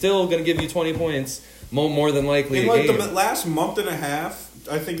 and he's still going to give you 20 points more than likely. In like the last month and a half,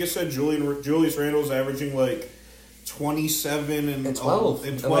 I think it said Julius Randle's averaging like 27 and 12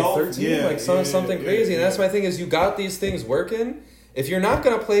 and like 13, something crazy. And that's my thing is you got these things working. If you're not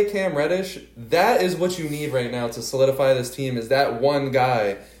going to play Cam Reddish, that is what you need right now to solidify this team is that one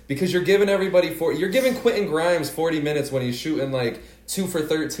guy. Because you're giving you're giving Quentin Grimes 40 minutes when he's shooting like 2 for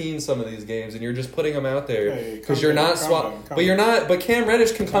 13 some of these games, and you're just putting him out there because you're not But Cam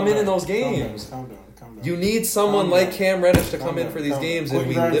Reddish can come in those games. Calm down. You need someone like Cam Reddish to come in for these games, and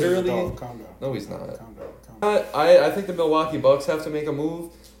we literally. No, he's not. I think the Milwaukee Bucks have to make a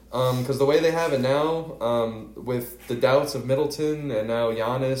move. Because the way they have it now, with the doubts of Middleton and now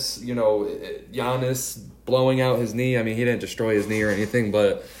Giannis, Giannis blowing out his knee. I mean, he didn't destroy his knee or anything,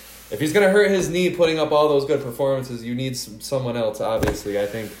 but if he's going to hurt his knee putting up all those good performances, you need someone else, obviously. I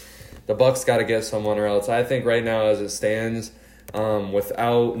think the Bucks got to get someone else. I think right now as it stands,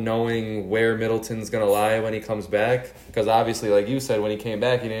 without knowing where Middleton's going to lie when he comes back, because obviously, like you said, when he came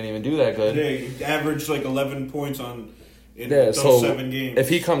back, he didn't even do that good. Yeah, he averaged like 11 points in those 7 games. If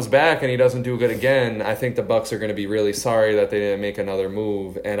he comes back and he doesn't do good again, I think the Bucks are going to be really sorry that they didn't make another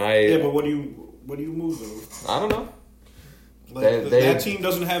move. And but what do you move though? I don't know. That team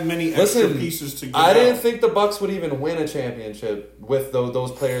doesn't have many extra pieces to get I didn't think the Bucks would even win a championship with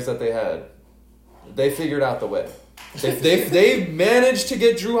those players that they had. They figured out the way. They managed to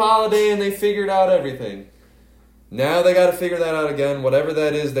get Drew Holiday and they figured out everything. Now they got to figure that out again. Whatever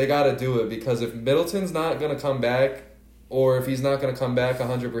that is, they got to do it because if Middleton's not going to come back. Or if he's not going to come back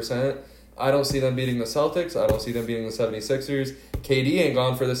 100%, I don't see them beating the Celtics. I don't see them beating the 76ers. KD ain't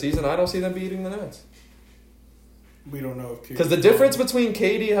gone for the season. I don't see them beating the Nets. We don't know if because the difference between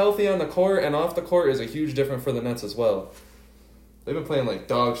KD healthy on the court and off the court is a huge difference for the Nets as well. They've been playing like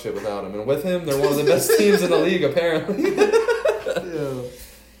dog shit without him. And with him, they're one of the best teams in the league, apparently. Yeah.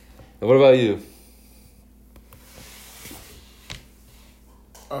 And what about you?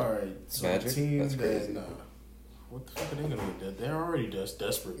 All right. So Magic? team That's crazy. What the fuck are they gonna get? They're already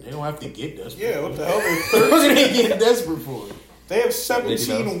desperate. They don't have to get desperate. Yeah, what the hell? What are they getting desperate for? They have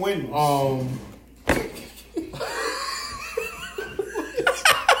 17 wins. Oh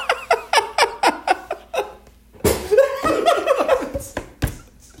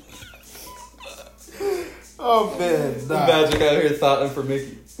man, nah. Magic out here thoughting for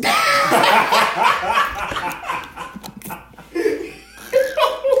Mickey.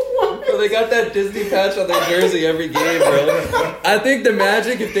 They got that Disney patch on their jersey every game, bro. I think the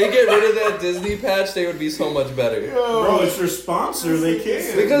Magic, if they get rid of that Disney patch, they would be so much better. Bro, it's their sponsor. They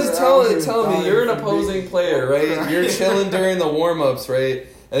can't. Because tell me, you're an opposing player, right? You're chilling during the warm-ups, right?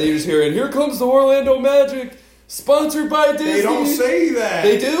 And you're just hearing, here comes the Orlando Magic, sponsored by Disney. They don't say that.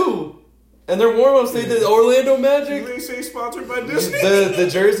 They do. And their warm-ups, they did Orlando Magic. Do they say sponsored by Disney? The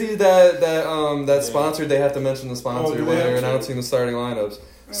jersey that sponsored, they have to mention the sponsor when they're announcing the starting lineups.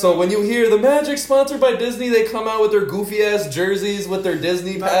 So when you hear the Magic sponsored by Disney, they come out with their goofy ass jerseys with their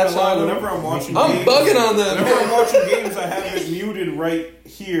Disney patch on them. Whenever I'm watching games, bugging on them. Whenever I'm watching games, I have it muted right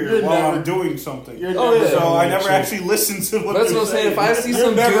here while I'm doing something. So I never actually listen to what that's what I'm saying. If I see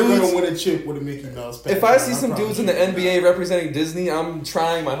some never dudes gonna win a chip with a Mickey Mouse patch. If I see some dudes in the NBA representing Disney, I'm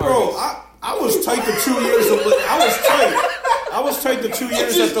trying my hardest. Bro, I was tight the 2 years. I was tight the 2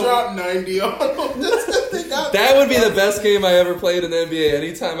 years. Just dropped 90 on them. That would be the best game I ever played in the NBA.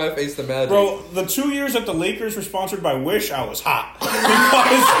 Anytime I faced the Magic, bro. The 2 years that the Lakers were sponsored by Wish, I was hot because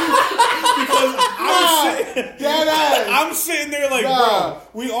I'm sitting there like, bro.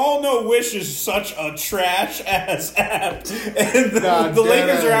 We all know Wish is such a trash ass app, and the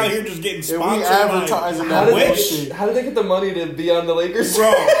Lakers are out here just getting sponsored by Wish. How did they get the money to be on the Lakers,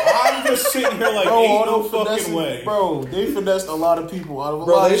 bro? I'm just sitting here like, ain't no fucking way, bro. They finessed a lot of people out of a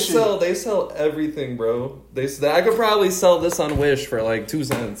lot of shit. They sell everything, bro. I could probably sell this on Wish for like 2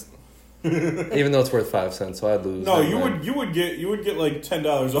 cents, even though it's worth 5 cents. So I'd lose. No, you would get like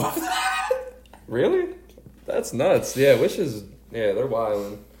 $10 off that. Really? That's nuts. Yeah, Wish is they're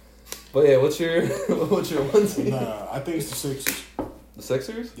wilding. But yeah, what's your one team? Nah, I think it's the Sixers. The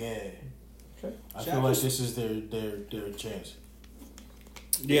Sixers? Yeah. Okay. I feel like this is their chance.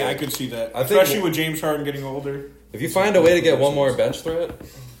 Yeah, I could see that. Especially with James Harden getting older. If you find a way to get one more bench threat,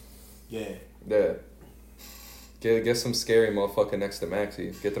 yeah. Get some scary motherfucker next to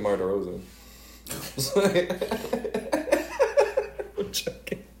Maxey. Get DeMar DeRozan. I'm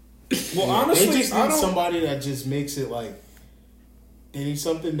joking. Well, honestly, they just need somebody that just makes it like. They need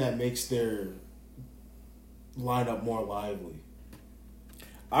something that makes their lineup more lively.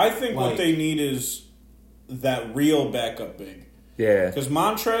 I think what they need is that real backup big. Yeah. Because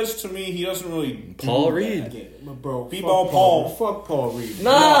Montrez, to me, he doesn't really... Paul Reed. Yeah, bro, B-ball Paul. Fuck Paul Reed.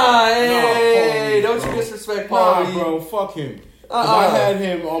 Nah, hey, don't you disrespect Paul Reed. Bro, fuck him. I had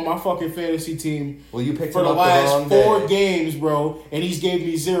him on my fucking fantasy team for the last 4 games, bro, and he's gave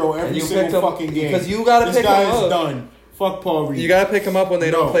me 0 every single fucking game. Because you gotta pick him up. This guy is done. Fuck Paul Reed. You gotta pick him up when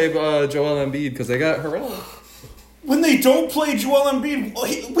they don't play Joel Embiid, because they got Harrell. When they don't play Joel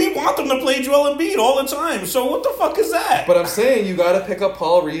Embiid, we want them to play Joel Embiid all the time. So what the fuck is that? But I'm saying you got to pick up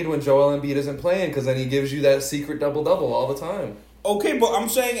Paul Reed when Joel Embiid isn't playing, because then he gives you that secret double-double all the time. Okay, but I'm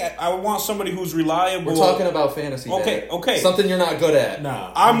saying I want somebody who's reliable. We're talking about fantasy. Okay. Something you're not good at.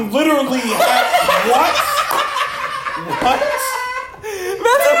 Nah. I'm literally... What?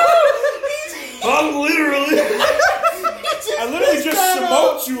 I'm literally... I literally just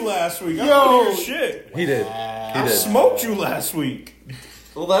smoked you last week. I don't hear shit. He did. I smoked you last week.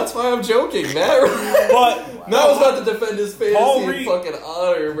 Well, that's why I'm joking, Matt. But Matt was about to defend his fantasy and fucking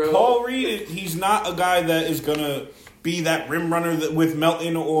honor, bro. Paul Reed, he's not a guy that is gonna be that rim runner with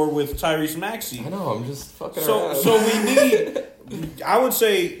Melton or with Tyrese Maxey. I know. I'm just fucking around. So we need. I would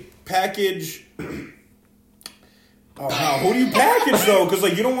say package. Oh, no, who do you package though? Because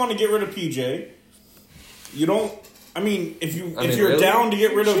like you don't want to get rid of PJ. You don't. I mean, if you're really down to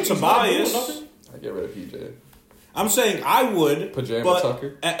get rid of Tobias, I'd get rid of PJ. I'm saying I would. Pajama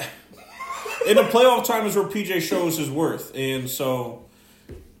Tucker. In the playoff time is where PJ shows his worth, and so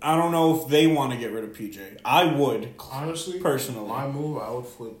I don't know if they want to get rid of PJ. I would, honestly, personally. My move, I would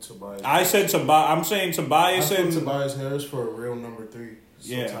flip Tobias. I said Tobias. I'm saying Tobias and Tobias Harris for a real number 3.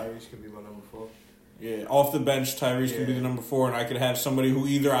 So yeah, Tyrese could be my number 4. Yeah, off the bench, Tyrese could be the number 4, and I could have somebody who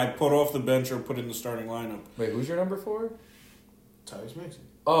either I put off the bench or put in the starting lineup. Wait, who's your number 4? Tyrese Maxey.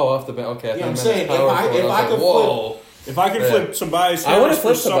 Oh, off the bench. Okay, yeah, I'm saying if I could flip Tobias, I want to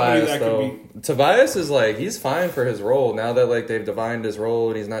flip Tobias that though. Could be... Tobias is like he's fine for his role now that like they've defined his role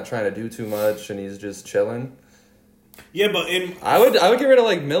and he's not trying to do too much and he's just chilling. Yeah, but I would get rid of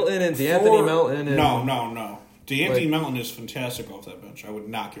like Milton and D'Anthony Melton. And... No. D'Anthony Melton is fantastic off that bench. I would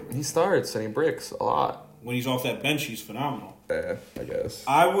not get rid of him. He starts and he bricks a lot. When he's off that bench, he's phenomenal. Yeah, I guess.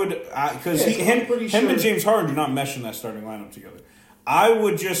 I would, because him and James Harden do not mesh in that starting lineup together. I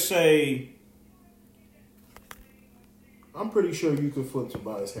would just say... I'm pretty sure you could flip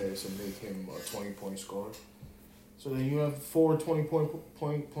Tobias Harris and make him a 20-point scorer. So then you have 4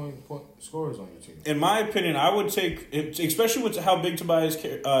 20-point scorers on your team. In my opinion, I would take, especially with how big Tobias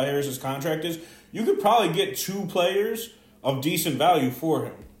Harris's contract is, you could probably get 2 players of decent value for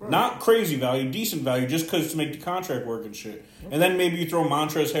him. Right. Not crazy value, decent value, just because to make the contract work and shit. Okay. And then maybe you throw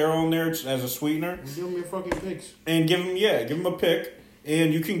Montrezl Harrell in there as a sweetener. And give him your fucking picks. And give him a pick.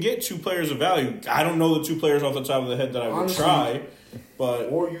 And you can get 2 players of value. I don't know the 2 players off the top of the head that I would try. But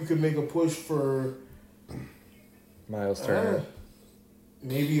or you could make a push for... Miles Turner.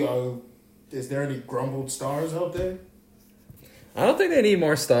 Maybe, is there any grumbled stars out there? I don't think they need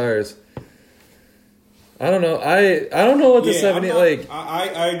more stars. I don't know. I don't know what the 70 like.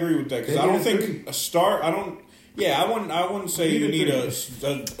 I agree with that because I don't think a star. I don't. Yeah, I wouldn't say you need a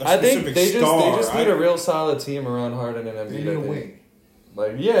specific I think they star. just need a real solid team around Harden and Embiid. They need a wing.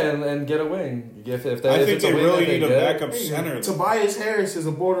 Like and get a wing. I think they really need a backup center. Tobias Harris is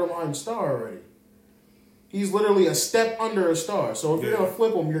a borderline star already. He's literally a step under a star. So if you're gonna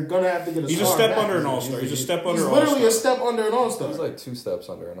flip him, you're gonna have to get a star. He's a step under an all-star. He's a step under. He's literally a step under an all-star. He's like 2 steps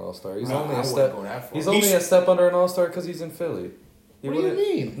under an all-star. He's I only a wouldn't step. go that far. He's only a step under an all-star because he's in Philly. What do you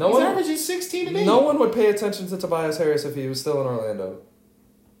mean? He's averaging 16 a day. No one would pay attention to Tobias Harris if he was still in Orlando.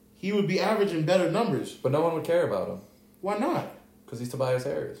 He would be averaging better numbers. But no one would care about him. Why not? Because he's Tobias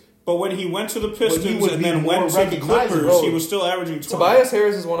Harris. But when he went to the Pistons and then went to the Clippers, he was still averaging 20. Tobias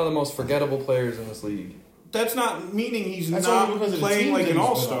Harris is one of the most forgettable players in this league. That's not meaning he's not playing like an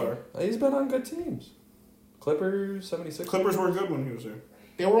all-star. He's been on good teams. Clippers, 76. Clippers were good when he was there.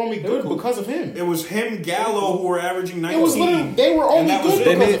 They were only good because of him. It was him, Gallo, who were averaging 19. It was literally, they were only good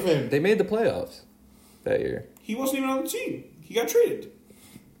because of him. They made the playoffs that year. He wasn't even on the team. He got traded.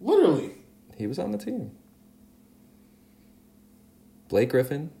 Literally. He was on the team. Blake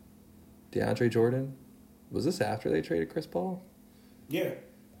Griffin, DeAndre Jordan. Was this after they traded Chris Paul? Yeah.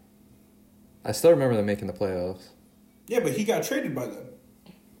 I still remember them making the playoffs. Yeah, but he got traded by them.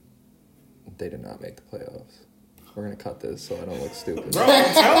 They did not make the playoffs. We're going to cut this so I don't look stupid. Bro,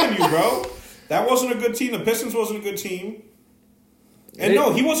 I'm telling you, bro. That wasn't a good team. The Pistons wasn't a good team. And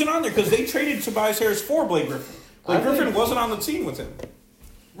no, he wasn't on there because they traded Tobias Harris for Blake Griffin. Blake Griffin wasn't on the team with him.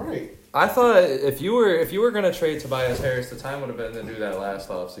 Right. I thought if you were going to trade Tobias Harris, the time would have been to do that last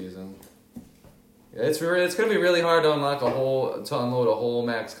offseason. It's going to be really hard to unload a whole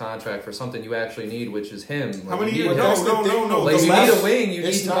max contract for something you actually need, which is him. How many years? No. Like, you need a wing, you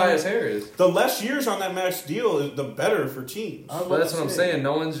need Tobias Harris. The less years on that max deal, the better for teams. But that's what I'm saying.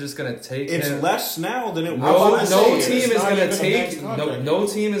 No one's just going to take him. It's less now than it was. No team is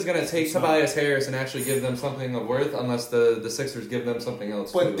going to take Tobias Harris and actually give them something of worth unless the Sixers give them something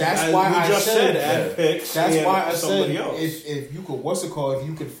else. But that's why I said add picks. That's why I said if you could, if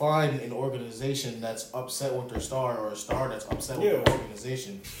you could find an organization that's upset with their star or a star that's upset with their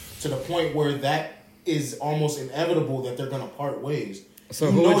organization to the point where that is almost inevitable that they're going to part ways.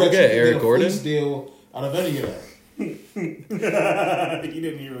 So who would you get? Eric Gordon? Deal out of any of that. He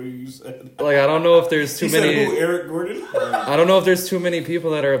didn't hear what you said. Like, I don't know if there's too many. Said who, Eric Gordon? I don't know if there's too many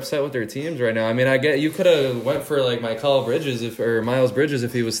people that are upset with their teams right now. I mean, I get you could have went for like Miles Bridges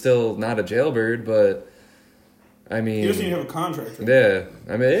if he was still not a jailbird, but. I mean, he doesn't even have a contract. Right? Yeah,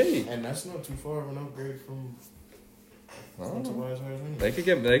 I mean, hey. And that's not too far of an upgrade from Tobias Harris. They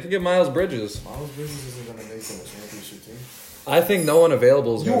could get Miles Bridges. Miles Bridges isn't going to make them a championship team. I think no one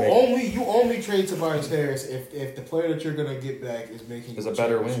available is going to You only trade Tobias Harris if the player that you're going to get back is making a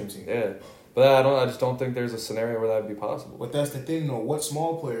better win team. Yeah, but I just don't think there's a scenario where that would be possible. But that's the thing, though. What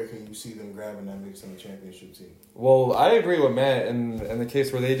small player can you see them grabbing that makes them a championship team? Well, I agree with Matt in the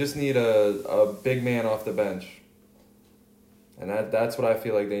case where they just need a big man off the bench. And that's what I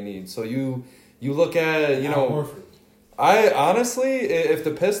feel like they need. So you look at, Horford. I honestly, if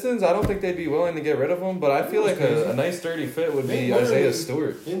the Pistons, I don't think they'd be willing to get rid of him, but I feel like a nice dirty fit would be Isaiah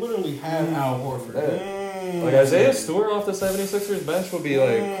Stewart. They literally have Al Horford. Yeah. Like Isaiah Stewart off the 76ers bench would be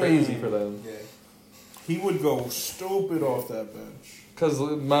like crazy for them. Yeah. He would go stupid off that bench. Because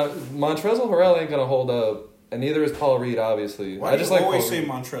Montrezl Harrell ain't going to hold up, and neither is Paul Reed, obviously. Why do you always say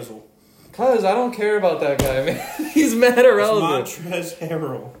Montrezl? Because I don't care about that guy, man. He's mad irrelevant. Montrezl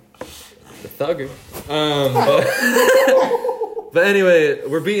Harrell. The thugger. But anyway,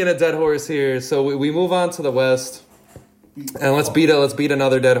 we're beating a dead horse here. So we move on to the West. And let's beat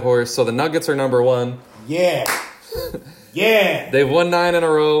another dead horse. So the Nuggets are number 1. Yeah. Yeah. They've won 9 in a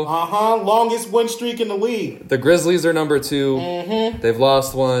row. Longest win streak in the league. The Grizzlies are number 2. Mm-hmm. They've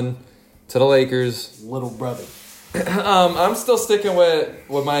lost 1 to the Lakers. Little brother. I'm still sticking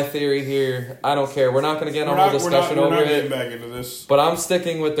with my theory here. I don't care. We're not going to get a whole discussion over it. We're not getting back into this. But I'm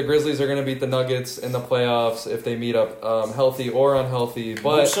sticking with the Grizzlies are going to beat the Nuggets in the playoffs if they meet up healthy or unhealthy.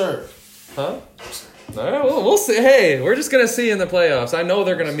 But, no, sir. Huh? All right, we'll see. Hey, we're just going to see in the playoffs. I know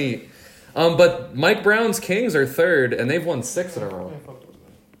they're going to meet. But Mike Brown's Kings are 3rd, and they've won 6 in a row.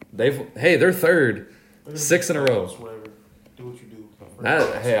 They're 3rd. 6 in a row. Whatever. Do what you do.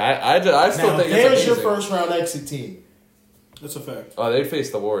 I still think it's there's your first round exit team. That's a fact. Oh, they'd face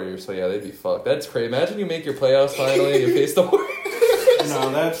the Warriors, so yeah, they'd be fucked. That's crazy. Imagine you make your playoffs finally and you face the Warriors.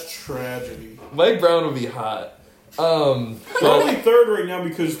 No, that's tragedy. Mike Brown would be hot. They're only 3rd right now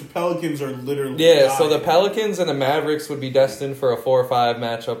because the Pelicans are literally dying. So the Pelicans and the Mavericks would be destined for a 4-5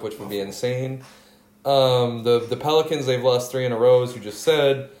 matchup, which would be insane. The Pelicans, they've lost 3 in a row, as you just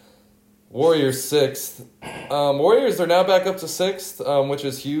said. Warriors 6th. Warriors are now back up to 6th, which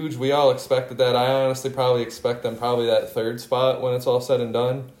is huge. We all expected that. I honestly probably expect them that 3rd spot when it's all said and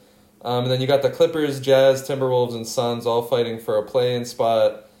done. And then you got the Clippers, Jazz, Timberwolves, and Suns all fighting for a play-in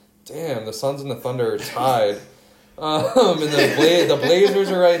spot. Damn, the Suns and the Thunder are tied. And the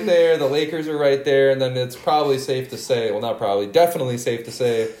Blazers are right there. The Lakers are right there. And then it's probably safe to say, well, not probably, definitely safe to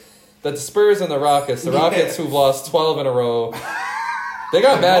say that the Spurs and the Rockets who've lost 12 in a row, they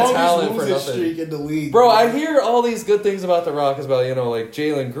got mad talent for nothing. Streak in the league, bro, I hear all these good things about the Rockets, about, like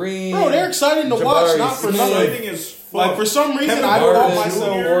Jalen Green. Bro, they're exciting to watch, not for nothing. Like, for some reason, I don't know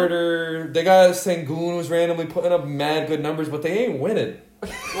myself. They got Sengun who's randomly putting up mad good numbers, but they ain't winning.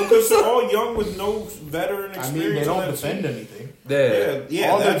 Well, because they're all young with no veteran experience. I mean, they don't defend anything.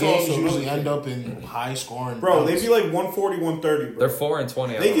 Yeah. All their games usually end up in high scoring. Bro, they'd be like 140, 130, bro. They're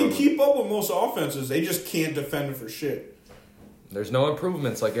 4-20. They can keep up with most offenses. They just can't defend for shit. There's no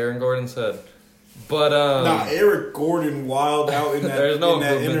improvements, like Aaron Gordon said. But Eric Gordon wild out in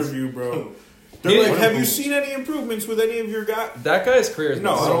that interview, bro. They're like, have you seen any improvements with any of your guys? That guy's career has been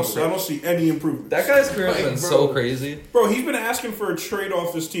I don't see any improvements. That guy's career has been so crazy. Bro, he's been asking for a trade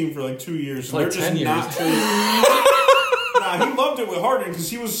off this team for like 2 years. Like 10 years. Not trading. He loved it with Harden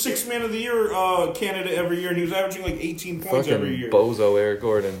because he was 6th man of the year candidate every year, and he was averaging like 18 points every year. Bozo Eric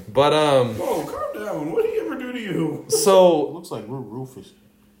Gordon. But whoa, calm down. What did he ever do to you? So it looks like we're Rufus.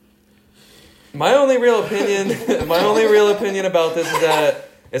 My only real opinion about this is that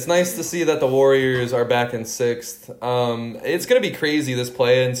it's nice to see that the Warriors are back in 6th. It's going to be crazy, this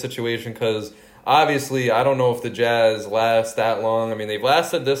play-in situation, because obviously I don't know if the Jazz last that long. I mean, they've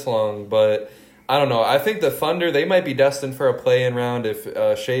lasted this long, but I don't know. I think the Thunder, they might be destined for a play-in round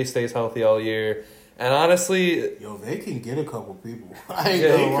if Shea stays healthy all year. And honestly... Yo, they can get a couple people. I ain't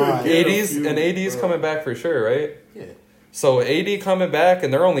gonna lie. AD's coming back for sure, right? Yeah. So AD coming back,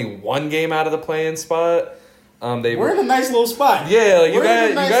 and they're only 1 game out of the play-in spot. We're in a nice little spot. Yeah, you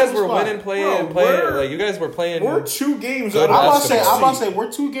guys were winning playing. Like you guys were playing. We're 2 games out. I'm about to say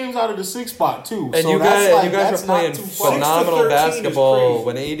we're 2 games out of the 6th spot too. And so you guys were playing phenomenal basketball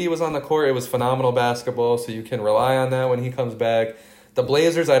when AD was on the court. It was phenomenal basketball, so you can rely on that when he comes back. The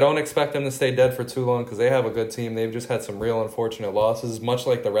Blazers, I don't expect them to stay dead for too long because they have a good team. They've just had some real unfortunate losses, much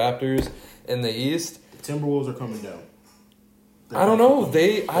like the Raptors in the East. The Timberwolves are coming down. I don't know.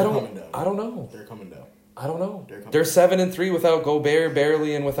 I don't know. They're coming down. I don't know. They're 7-3 without Gobert,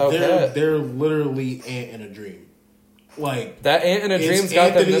 barely, and without Cat. They're literally ant in a dream. Like that ant in a dream's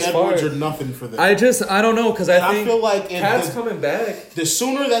got them this far. Edwards are nothing for them. I don't know because I feel like Cat's coming back. The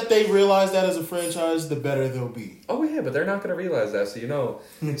sooner that they realize that as a franchise, the better they'll be. Oh yeah, but they're not going to realize that, so you know.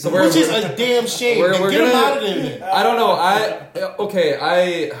 So which is a damn shame. Get them out of there. I don't know. I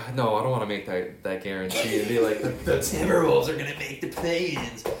don't want to make that guarantee and be like the Timberwolves are going to make the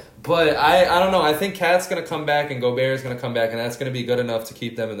play-ins. But I don't know. I think Cat's going to come back and Gobert's going to come back, and that's going to be good enough to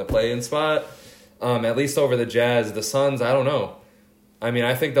keep them in the play-in spot. At least over the Jazz. The Suns, I don't know. I mean,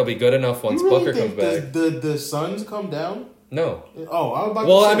 I think they'll be good enough once Booker comes back. The Suns come down? No. Oh, I was about to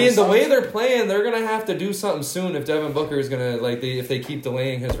say. Well, I mean, the way they're playing, they're going to have to do something soon if Devin Booker is going to, if they keep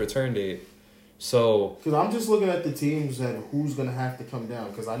delaying his return date. So. Because I'm just looking at the teams and who's going to have to come down.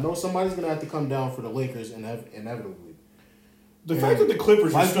 Because I know somebody's going to have to come down for the Lakers inevitably. The fact that the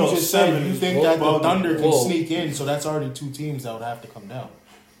Clippers are still 7, you think that the Thunder can sneak in, so that's already 2 teams that would have to come down.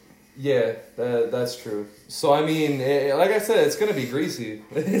 Yeah, that's true. So I mean, like I said, it's gonna be greasy.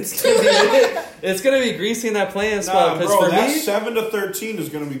 It's gonna be greasy in that play-in spot. Bro, for that 7-13 is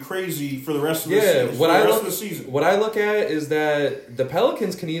gonna be crazy for the rest of the season. What I look at is that the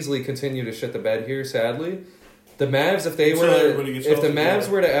Pelicans can easily continue to shit the bed here. Sadly, The Mavs, if the Mavs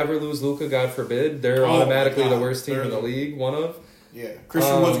were to ever lose Luka, God forbid, they're automatically the worst team in the league. One of. Yeah,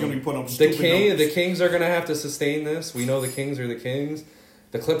 Christian Wood's going to be putting up stupid numbers. The Kings are going to have to sustain this. We know the Kings are the Kings.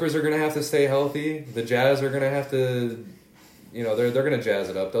 The Clippers are going to have to stay healthy. The Jazz are going to have to, they're going to jazz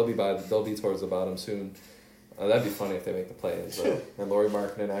it up. They'll be towards the bottom soon. That'd be funny if they make the play-ins, and Lauri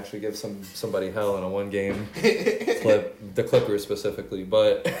Markkanen actually gives somebody hell in a one-game clip. The Clippers specifically,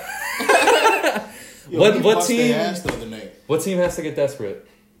 but what team has to get desperate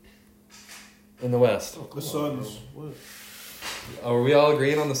in the West? The Suns. Are we all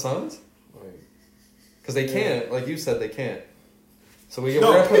agreeing on the Suns? Because they can't, like you said, they can't. So we're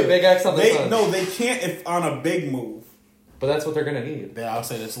going to put a big X on the Suns. No, they can't if on a big move. But that's what they're going to need. Yeah, I'll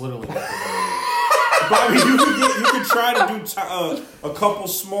say that's literally what they're going to need. But I mean, you could try to do a couple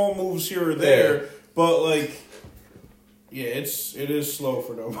small moves here or there, but it is slow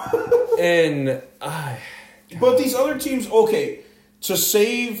for them. But these other teams, to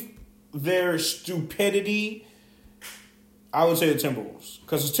save their stupidity, I would say the Timberwolves,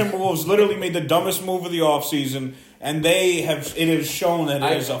 because the Timberwolves literally made the dumbest move of the offseason, and it has shown that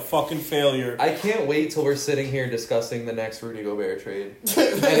it is a fucking failure. I can't wait till we're sitting here discussing the next Rudy Gobert trade, and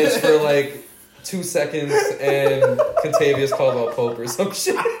it's for 2 seconds and Contavious Caldwell-Pope or some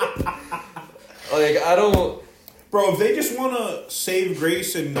shit. I don't... Bro, if they just want to save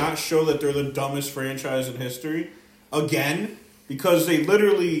grace and not show that they're the dumbest franchise in history, again, because they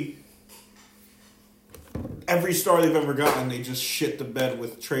literally... Every star they've ever gotten, they just shit the bed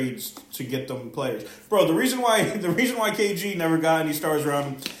with trades to get them players. Bro, the reason why KG never got any stars around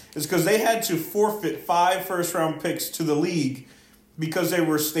him is because they had to forfeit 5 first-round picks to the league because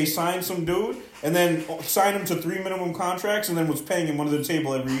they signed some dude and then signed him to 3 minimum contracts and then was paying him under the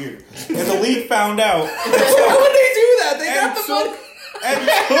table every year. And the league found out. Why would they do that? They got the money. And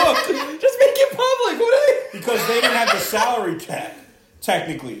took. Just make it public. What are they? Because they didn't have the salary cap,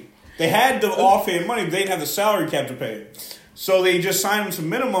 technically. They had the off-hand money, but they didn't have the salary cap to pay him. So they just signed him to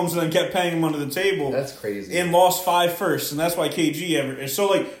minimums and then kept paying him under the table. That's crazy. And lost 5 firsts, and that's why KG ever...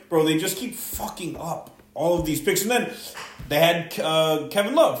 So, bro, they just keep fucking up all of these picks. And then they had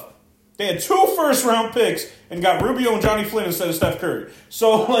Kevin Love. They had 2 first-round picks and got Rubio and Johnny Flynn instead of Steph Curry.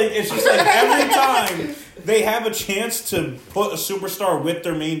 So, it's just every time they have a chance to put a superstar with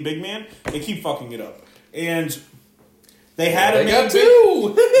their main big man, they keep fucking it up. And... Now they have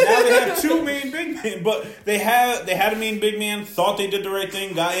 2 main big men, but they had a main big man, thought they did the right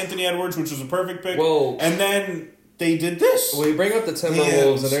thing, got Anthony Edwards, which was a perfect pick, and then they did this. Well, you bring up the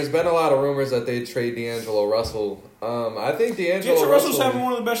Timberwolves, and there's been a lot of rumors that they'd trade D'Angelo Russell. I think D'Angelo Russell's having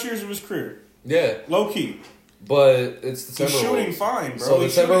one of the best years of his career. Yeah. Low key. But it's the Timberwolves. He's shooting fine, bro. So the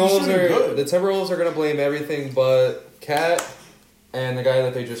Timberwolves are going to blame everything but Cat and the guy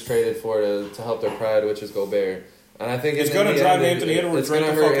that they just traded for to help their pride, which is Gobert. And I think it's going to drive Anthony Edwards right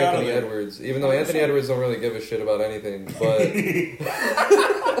the fuck out of there. Edwards, even though Anthony Edwards don't really give a shit about anything. But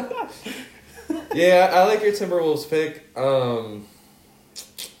yeah, I like your Timberwolves pick. I'm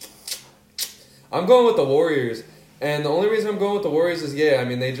going with the Warriors. And the only reason I'm going with the Warriors is,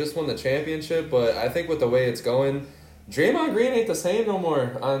 they just won the championship. But I think with the way it's going, Draymond Green ain't the same no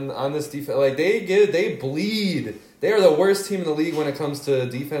more on this defense. They bleed. They are the worst team in the league when it comes to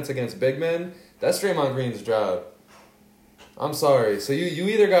defense against big men. That's Draymond Green's job. I'm sorry. So you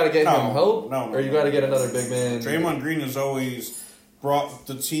either got to get him help or you got to get another big man. Draymond Green has always brought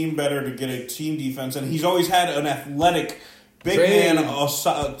the team better to get a team defense, and he's always had an athletic big man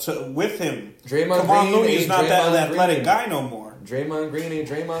with him. Kevon Looney is not that athletic guy no more. Draymond Green ain't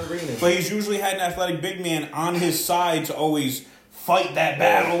Draymond Green. But he's usually had an athletic big man on his side to always fight that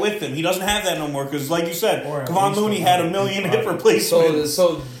battle with him. He doesn't have that no more because, like you said, Kevon Looney had 1 million hip replacements.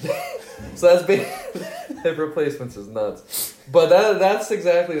 So that's big. Hip replacements is nuts. But that's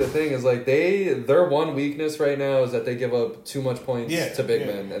exactly the thing is their one weakness right now is that they give up too much points to big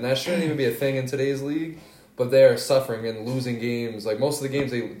men. And that shouldn't even be a thing in today's league. But they're suffering and losing games. Most of the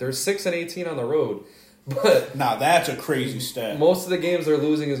games they're 6-18 on the road. But that's a crazy stat. Most of the games they're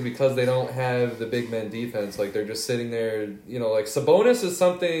losing is because they don't have the big men defense. They're just sitting there, Sabonis is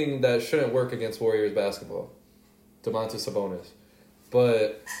something that shouldn't work against Warriors basketball. Domantas Sabonis.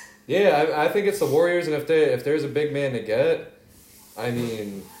 But yeah, I think it's the Warriors, and if there's a big man to get, I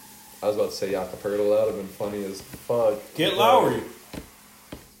was about to say Jakob Poeltl. That would have been funny as fuck. Get Lowry.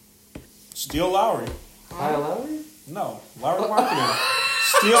 Steal Lowry. Kyle Lowry? No, Lowry Marketing.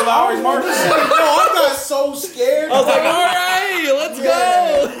 Steal Lowry's Marketing. I got so scared. I was like, all right, let's go.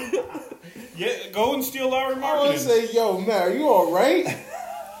 Yeah, go and steal Lowry Marketing. I want to say, yo, man, are you all right?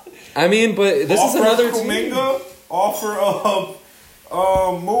 But this is another team. Kuminga, offer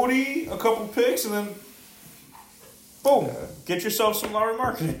of Moody, a couple picks, and then Boom. Get yourself some Lowry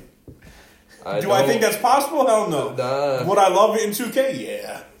marketing. Do I think that's possible? Hell no. Would I love it in 2K?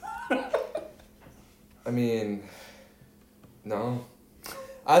 Yeah. I mean, no.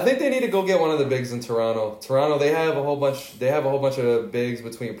 I think they need to go get one of the bigs in Toronto. Toronto, they have a whole bunch of bigs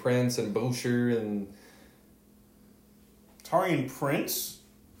between Prince and Boucher and Taurean Prince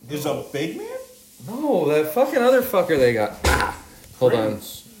is a big man? No, that fucking other fucker they got. Hold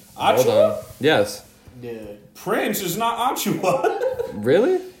Prince. on. Hold on. Yes. Yeah. Prince is not Achua.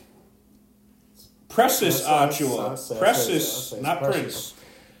 Really? Precious Achua. Precious, not Prince.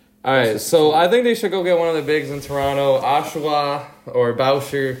 All right, so I think they should go get one of the bigs in Toronto, Oshawa or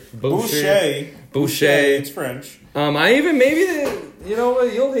Boucher. Boucher. It's French. You know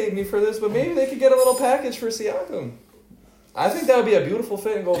what? You'll hate me for this, but maybe they could get a little package for Siakam. I think that would be a beautiful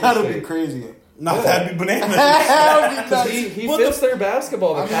fit in Golden State. That'd be crazy. That'd be bananas. Because he fits their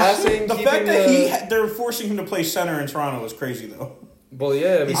basketball, the passing. The fact that they're forcing him to play center in Toronto is crazy, though. Well,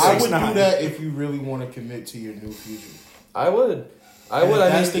 yeah. I would do that if you really want to commit to your new future. I would. If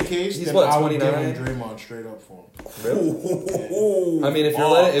that's the case, he's then what, I would 29? give him Draymond straight up for him. Really? Yeah. I mean,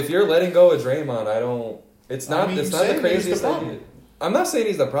 if you're letting go of Draymond, I don't. It's not the craziest thing. I'm not saying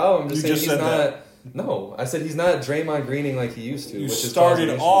he's the problem. I'm just saying he's not. That. No, I said he's not Draymond Greening like he used to. You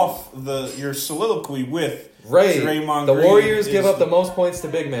started off your soliloquy with Draymond the Green Warriors give up the most points to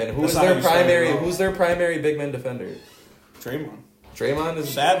big men. Who's their primary big men defender? Draymond is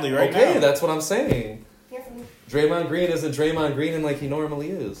sadly right now. Okay, that's what I'm saying. Draymond Green isn't Draymond Greening like he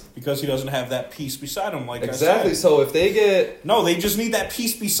normally is. Because he doesn't have that piece beside him, like exactly. I said. So if they get... No, they just need that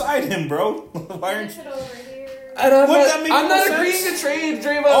piece beside him, bro. Why aren't you... I'm not agreeing to trade Draymond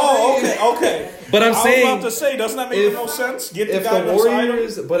Green. Oh, okay. But I'm saying... I was about to say, doesn't that make no sense? Get the guy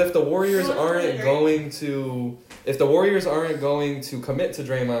beside him? But if the Warriors aren't going to... If the Warriors aren't going to commit to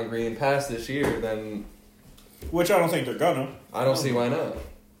Draymond Green past this year, then... Which I don't think they're gonna. I don't see why not.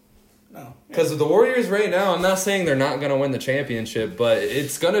 No. Because the Warriors right now, I'm not saying they're not going to win the championship, but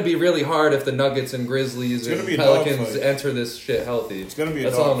it's going to be really hard if the Nuggets and Grizzlies and Pelicans enter this shit healthy. It's going to be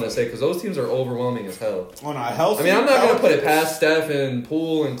That's all I'm going to say, because those teams are overwhelming as hell. Oh, no, healthy. I mean, I'm not going to put it past Steph and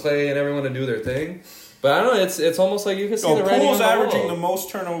Poole and Clay and everyone to do their thing, but I don't know, it's almost like you can see the writing on the wall. Poole's averaging the most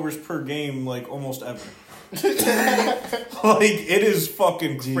turnovers per game, like, almost ever. Like, it is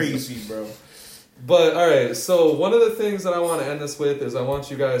fucking crazy, bro. But all right, so one of the things that I want to end this with is I want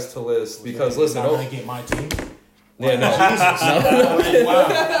you guys to list because listen, I get my team. Yeah, no.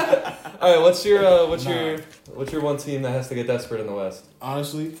 Wow. All right, what's your one team that has to get desperate in the West?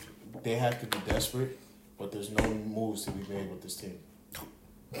 Honestly, they have to be desperate, but there's no moves to be made with this team.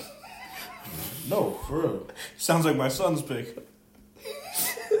 No, for real. Sounds like my son's pick.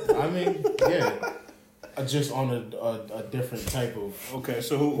 I mean, yeah, just on a different type of. Okay,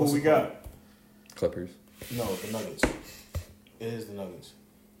 so who we got? Clippers. No, the Nuggets. It is the Nuggets.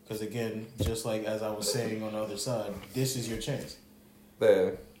 Because again, just like as I was saying on the other side, this is your chance.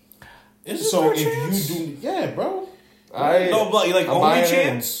 Yeah. So if you do, yeah, bro. Only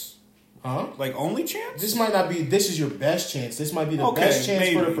chance. Huh? Like only chance? This might not be. This is your best chance. This might be the best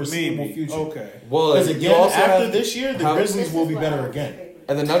chance for the foreseeable future. Okay. Well, because again, after this year, the Grizzlies will be better again.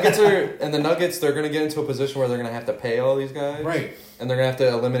 And the Nuggets they're going to get into a position where they're going to have to pay all these guys, right? And they're going to have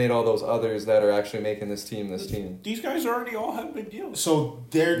to eliminate all those others that are actually making this team. These guys already all have big deals. So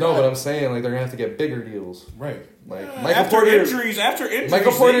they're but I'm saying like they're going to have to get bigger deals, right? Like after injuries,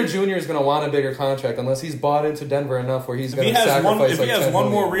 Michael Porter Jr. is going to want a bigger contract unless he's bought into Denver enough where he's going to sacrifice. If he has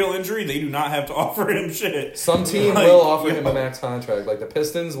one more real injury, they do not have to offer him shit. Some team will offer him a max contract. Like the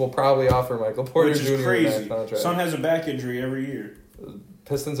Pistons will probably offer Michael Porter Jr. a max contract. Son has a back injury every year.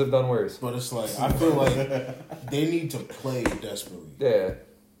 Pistons have done worse. But it's like, I feel like they need to play desperately. Yeah.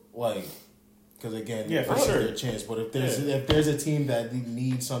 Like, because again, for sure, their chance. But if there's a team that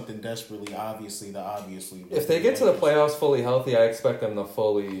needs something desperately, obviously. If they get to the playoffs fully healthy, I expect them to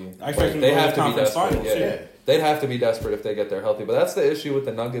fully. They have to be desperate. Finals, yeah. They'd have to be desperate if they get there healthy. But that's the issue with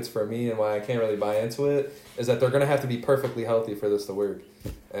the Nuggets for me, and why I can't really buy into it, is that they're going to have to be perfectly healthy for this to work.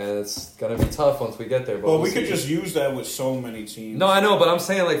 And it's going to be tough once we get there. But we could just use that with so many teams. No, I know, but I'm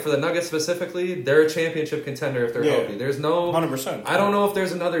saying, like, for the Nuggets specifically, they're a championship contender if they're healthy. There's no... 100%. I don't know if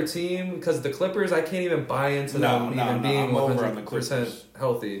there's another team, because the Clippers, I can't even buy into them being 100%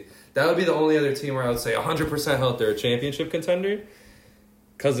 healthy. That would be the only other team where I would say 100% health, they're a championship contender.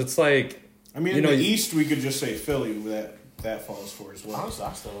 Because it's like... I mean, in the East, we could just say Philly that falls for as well. Honestly,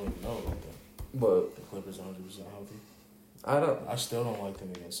 I still don't even know about that. But the Clippers are 100% healthy. I still don't like them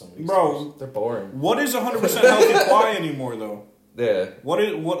against some of these teams. They're boring. What is 100% healthy Kawhi anymore, though? Yeah. What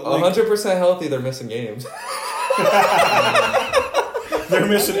 100% healthy, they're missing games. They're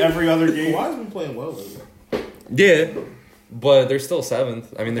missing every other game. Kawhi's been playing well lately. Yeah. But they're still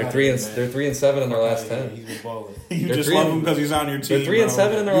 7th. I mean, they're 3 and 7 in their last 10. He's been balling. You just love him because he's on your team. They're 3 and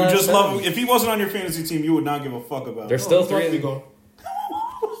 7 in their last 10. You just love him. If he wasn't on your fantasy team, you would not give a fuck about him. They're still 3 and... He's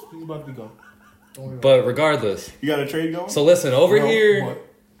about to be gone. But regardless. You got a trade going? So listen, over here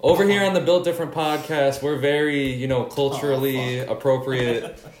on the Built Different podcast, we're very, culturally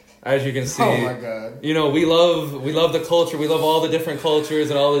appropriate. As you can see, oh my God. We love the culture. We love all the different cultures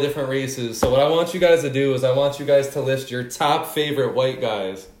and all the different races. So what I want you guys to do is I want you guys to list your top favorite white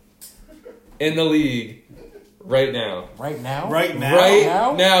guys in the league right now. Right now? Right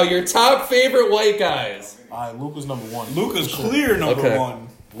now, your top favorite white guys. All right, Luka's number 1. Luka's clear number 1.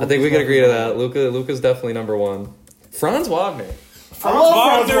 I think we can agree to that. Luka's definitely number 1. Franz Wagner. Franz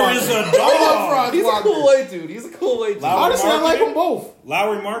Wagner is a dog. He's a cool white dude. Honestly, I like them both.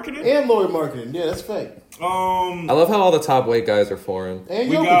 Lowry Marketing? And Lowry Marketing. Yeah, that's fact. I love how all the top white guys are foreign. And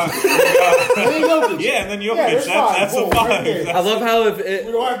we got Jokic. Yeah, and then Jokic. That's a vibe. Right, I love how if it...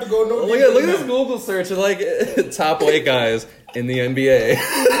 We don't have to go no... Look at this Google search. It's like top white guys in the NBA.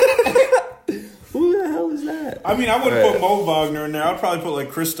 Who the hell is that? I mean, I wouldn't put Mo Wagner in there. I'd probably put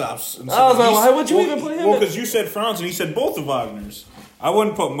like Kristaps. Why would you even put him? Well, because you said Franz and he said both the Wagners. I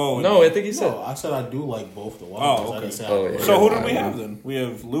wouldn't put Mo in there. I think he said... No, I said I do like both the Wagners. Oh, okay. So who do we have then? We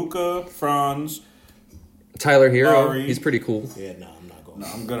have Luka, Franz... Tyler Hero. Lowry. He's pretty cool. Yeah, I'm not going. No,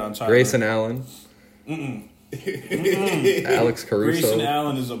 I'm good on Tyler. Grayson Allen. Alex Caruso. Grayson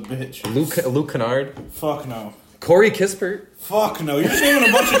Allen is a bitch. Luke Kennard. Fuck no. Corey Kispert. Fuck no. You're just naming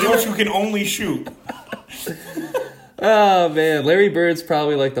a bunch of dudes who can only shoot. Oh, man. Larry Bird's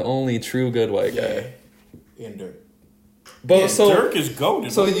probably like the only true good white guy. And Dirk. But Dirk is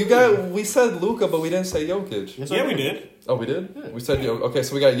goated. So we said Luka, but we didn't say Jokic. Yes, we did. Oh, we did? Yeah. We said Jokic. Okay,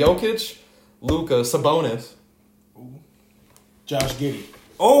 so we got Jokic, Luka, Sabonis. Josh Giddey.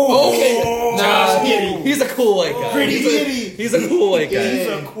 Oh, okay. Josh Giddey. He's a cool white guy. He's a cool white guy.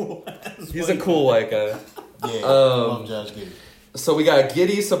 He's a cool white guy. Yeah, love Josh Giddey. So we got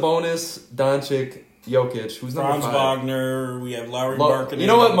Giddey, Sabonis, Doncic, Jokic. Who's number 5? Franz Wagner. We have Lowry Marketing. You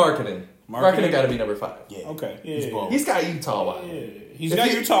know what? Marketing got to be number 5. Yeah. Okay. Yeah. He's got Utah Wild. Yeah. He's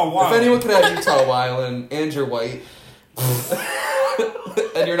got Utah Wild. If anyone could have Utah Wild and you're white,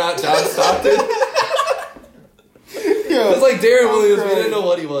 and you're not John Stockton. It's like Darren Williams. We didn't know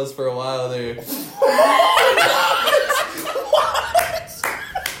what he was for a while there.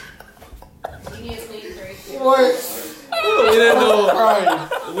 What? We didn't know.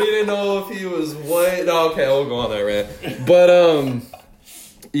 We didn't know if he was white. No, okay, we'll go on that rant. But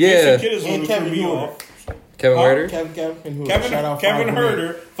yeah. And Kevin Huerter. Kevin Huerter? Kevin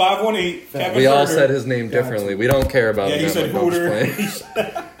Huerter, 518. We all said his name differently. We don't care about him. Yeah, he said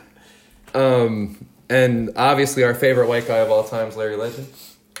Huerter. And obviously our favorite white guy of all time is Larry Legend.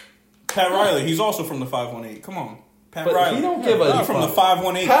 Pat Riley. He's also from the 518. Come on. Pat Riley. He don't give a from the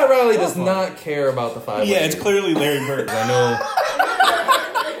 518. Pat Riley does not care about the 518. Yeah, it's clearly Larry Bird. I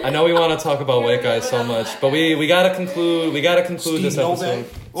know we want to talk about white guys so much, but we gotta conclude this episode.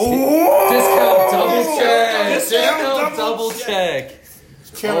 Discount double check.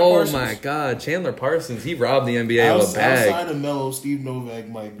 My God, Chandler Parsons, he robbed the NBA of a bag. Outside of Melo, Steve Novak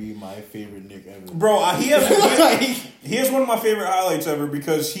might be my favorite Knick ever. Bro, he has one of my favorite highlights ever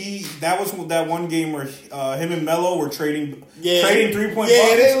because that was that one game where him and Melo were trading 3-point buckets.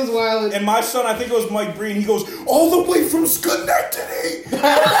 Yeah, it was wild. And my son, I think it was Mike Breen, he goes, all the way from Schenectady.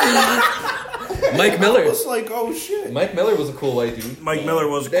 Mike Miller. I was like, oh shit. Mike Miller was a cool white dude. Miller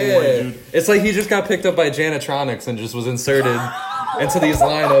was a cool white dude. It's like he just got picked up by Janitronics and just was inserted into these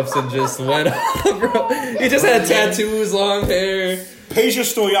lineups and just went up, bro. He just had tattoos, long hair. Peja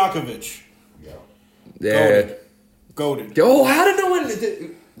Stojakovic. Yeah. Goated. Oh, how did no one...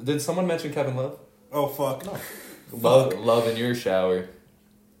 Did someone mention Kevin Love? Oh, fuck. No. Love in your shower.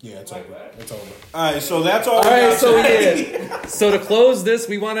 Yeah, it's over. It's over. All right, so that's all. So to close this,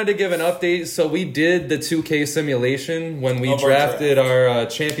 we wanted to give an update. So we did the 2K simulation when we drafted our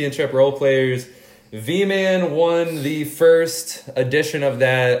championship role players. V-Man won the first edition of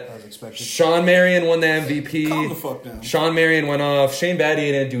that. As expected. Sean Marion won the MVP. Calm the fuck down. Sean Marion went off. Shane Battier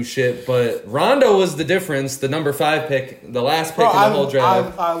didn't do shit, but Rondo was the difference. The number 5 pick, the last pick in the whole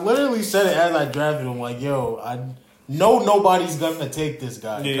draft. I literally said it as I drafted him. Like, yo, I know nobody's gonna take this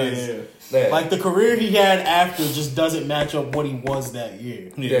guy because like the career he had after just doesn't match up what he was that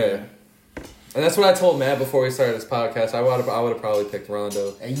year. Yeah. And that's what I told Matt before we started this podcast. I would have probably picked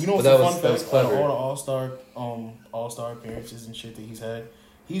Rondo. And you know what's the fun fact? All the All-Star appearances and shit that he's had,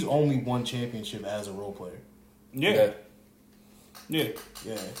 he's only won championship as a role player. Yeah.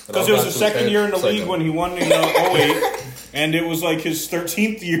 Because it was his second year in the league when he won in 08, and it was like his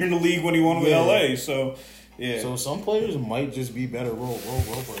 13th year in the league when he won with LA. So Yeah. So some players might just be better role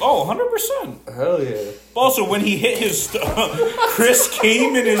players. Oh, 100%. Hell yeah. Also, when he hit his Chris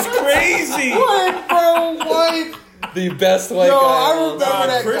Kaman is crazy. What, bro? What? The best white guy. I remember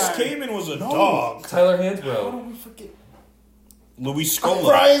that Chris guy. Kaman was a dog. Tyler How Hansbrough. do we forget? Luis Scola.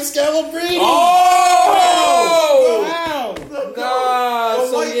 Brian Scalabrine. Oh! Wow.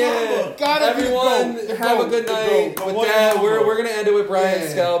 So yeah, Gotta be the everyone GOAT. have a good night. The With white that, Mamba. we're gonna end it with Brian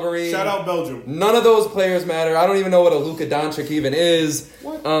Scalabrine. Shout out Belgium. None of those players matter. I don't even know what a Luka Doncic even is.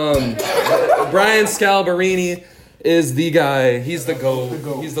 Brian Scalabrine is the guy. He's the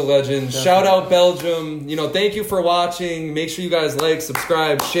GOAT. He's the legend. Definitely. Shout out Belgium. Thank you for watching. Make sure you guys like,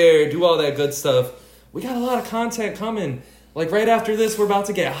 subscribe, share, do all that good stuff. We got a lot of content coming. Like right after this, we're about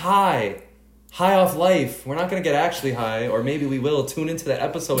to get high off life. We're not going to get actually high, or maybe we will. Tune into the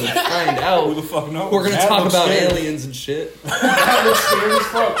episode and find out. Who the fuck knows? We're going to talk about aliens and shit. That was scary as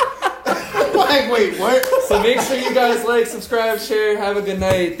fuck. Like, wait, what? So make sure you guys like, subscribe, share. Have a good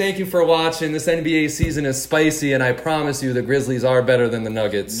night. Thank you for watching. This NBA season is spicy, and I promise you the Grizzlies are better than the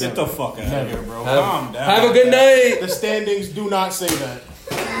Nuggets. Get the fuck out of here, bro. Calm down. Have a good night. The standings do not say that.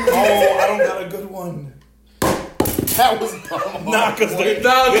 Oh, I don't got a good one. That was dumb. Nah, because You're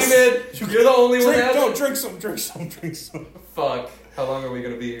the only one that has it. Drink some. Fuck. How long are we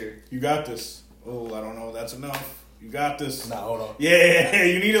going to be here? You got this. Oh, I don't know. That's enough. You got this. Nah, hold on. Yeah,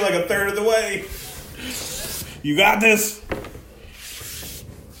 you need it like a third of the way. You got this.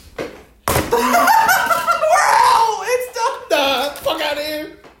 Wow, it's done. Nah, fuck out of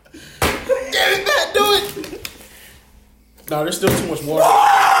here. Get it back, do it. Nah, there's still too much water.